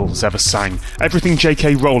Beatles ever sang, everything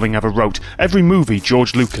J.K. Rowling ever wrote, every movie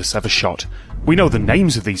George Lucas ever shot. We know the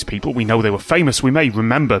names of these people, we know they were famous, we may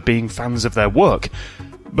remember being fans of their work.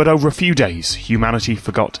 But over a few days, humanity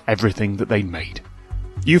forgot everything that they made.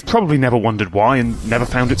 You've probably never wondered why and never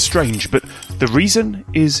found it strange, but the reason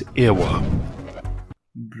is earworm.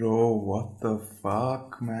 Bro, what the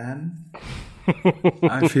fuck, man?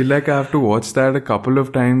 I feel like I have to watch that a couple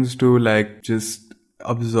of times to like just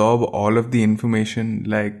absorb all of the information.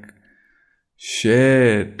 Like,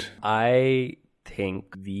 shit. I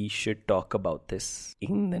think we should talk about this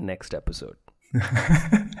in the next episode.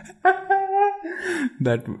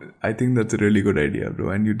 I think that's a really good idea,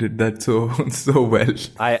 bro, and you did that so well.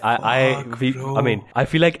 I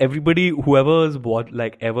feel like everybody, whoever's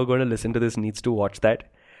ever going to listen to this needs to watch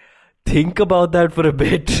that. Think about that for a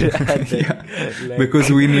bit. And then, because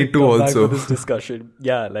we need to also back to this discussion.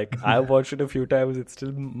 Yeah, like I've watched it a few times. It's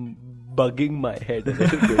still bugging my head a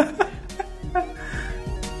little bit.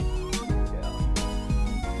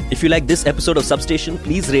 If you like this episode of Substation,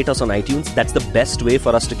 please rate us on iTunes. That's the best way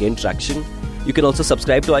for us to gain traction. You can also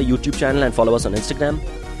subscribe to our YouTube channel and follow us on Instagram.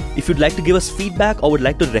 If you'd like to give us feedback or would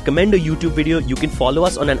like to recommend a YouTube video, you can follow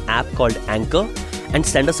us on an app called Anchor and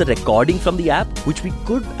send us a recording from the app, which we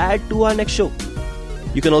could add to our next show.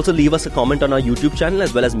 You can also leave us a comment on our YouTube channel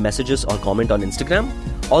as well as messages or comment on Instagram.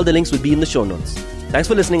 All the links will be in the show notes. Thanks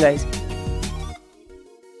for listening, guys.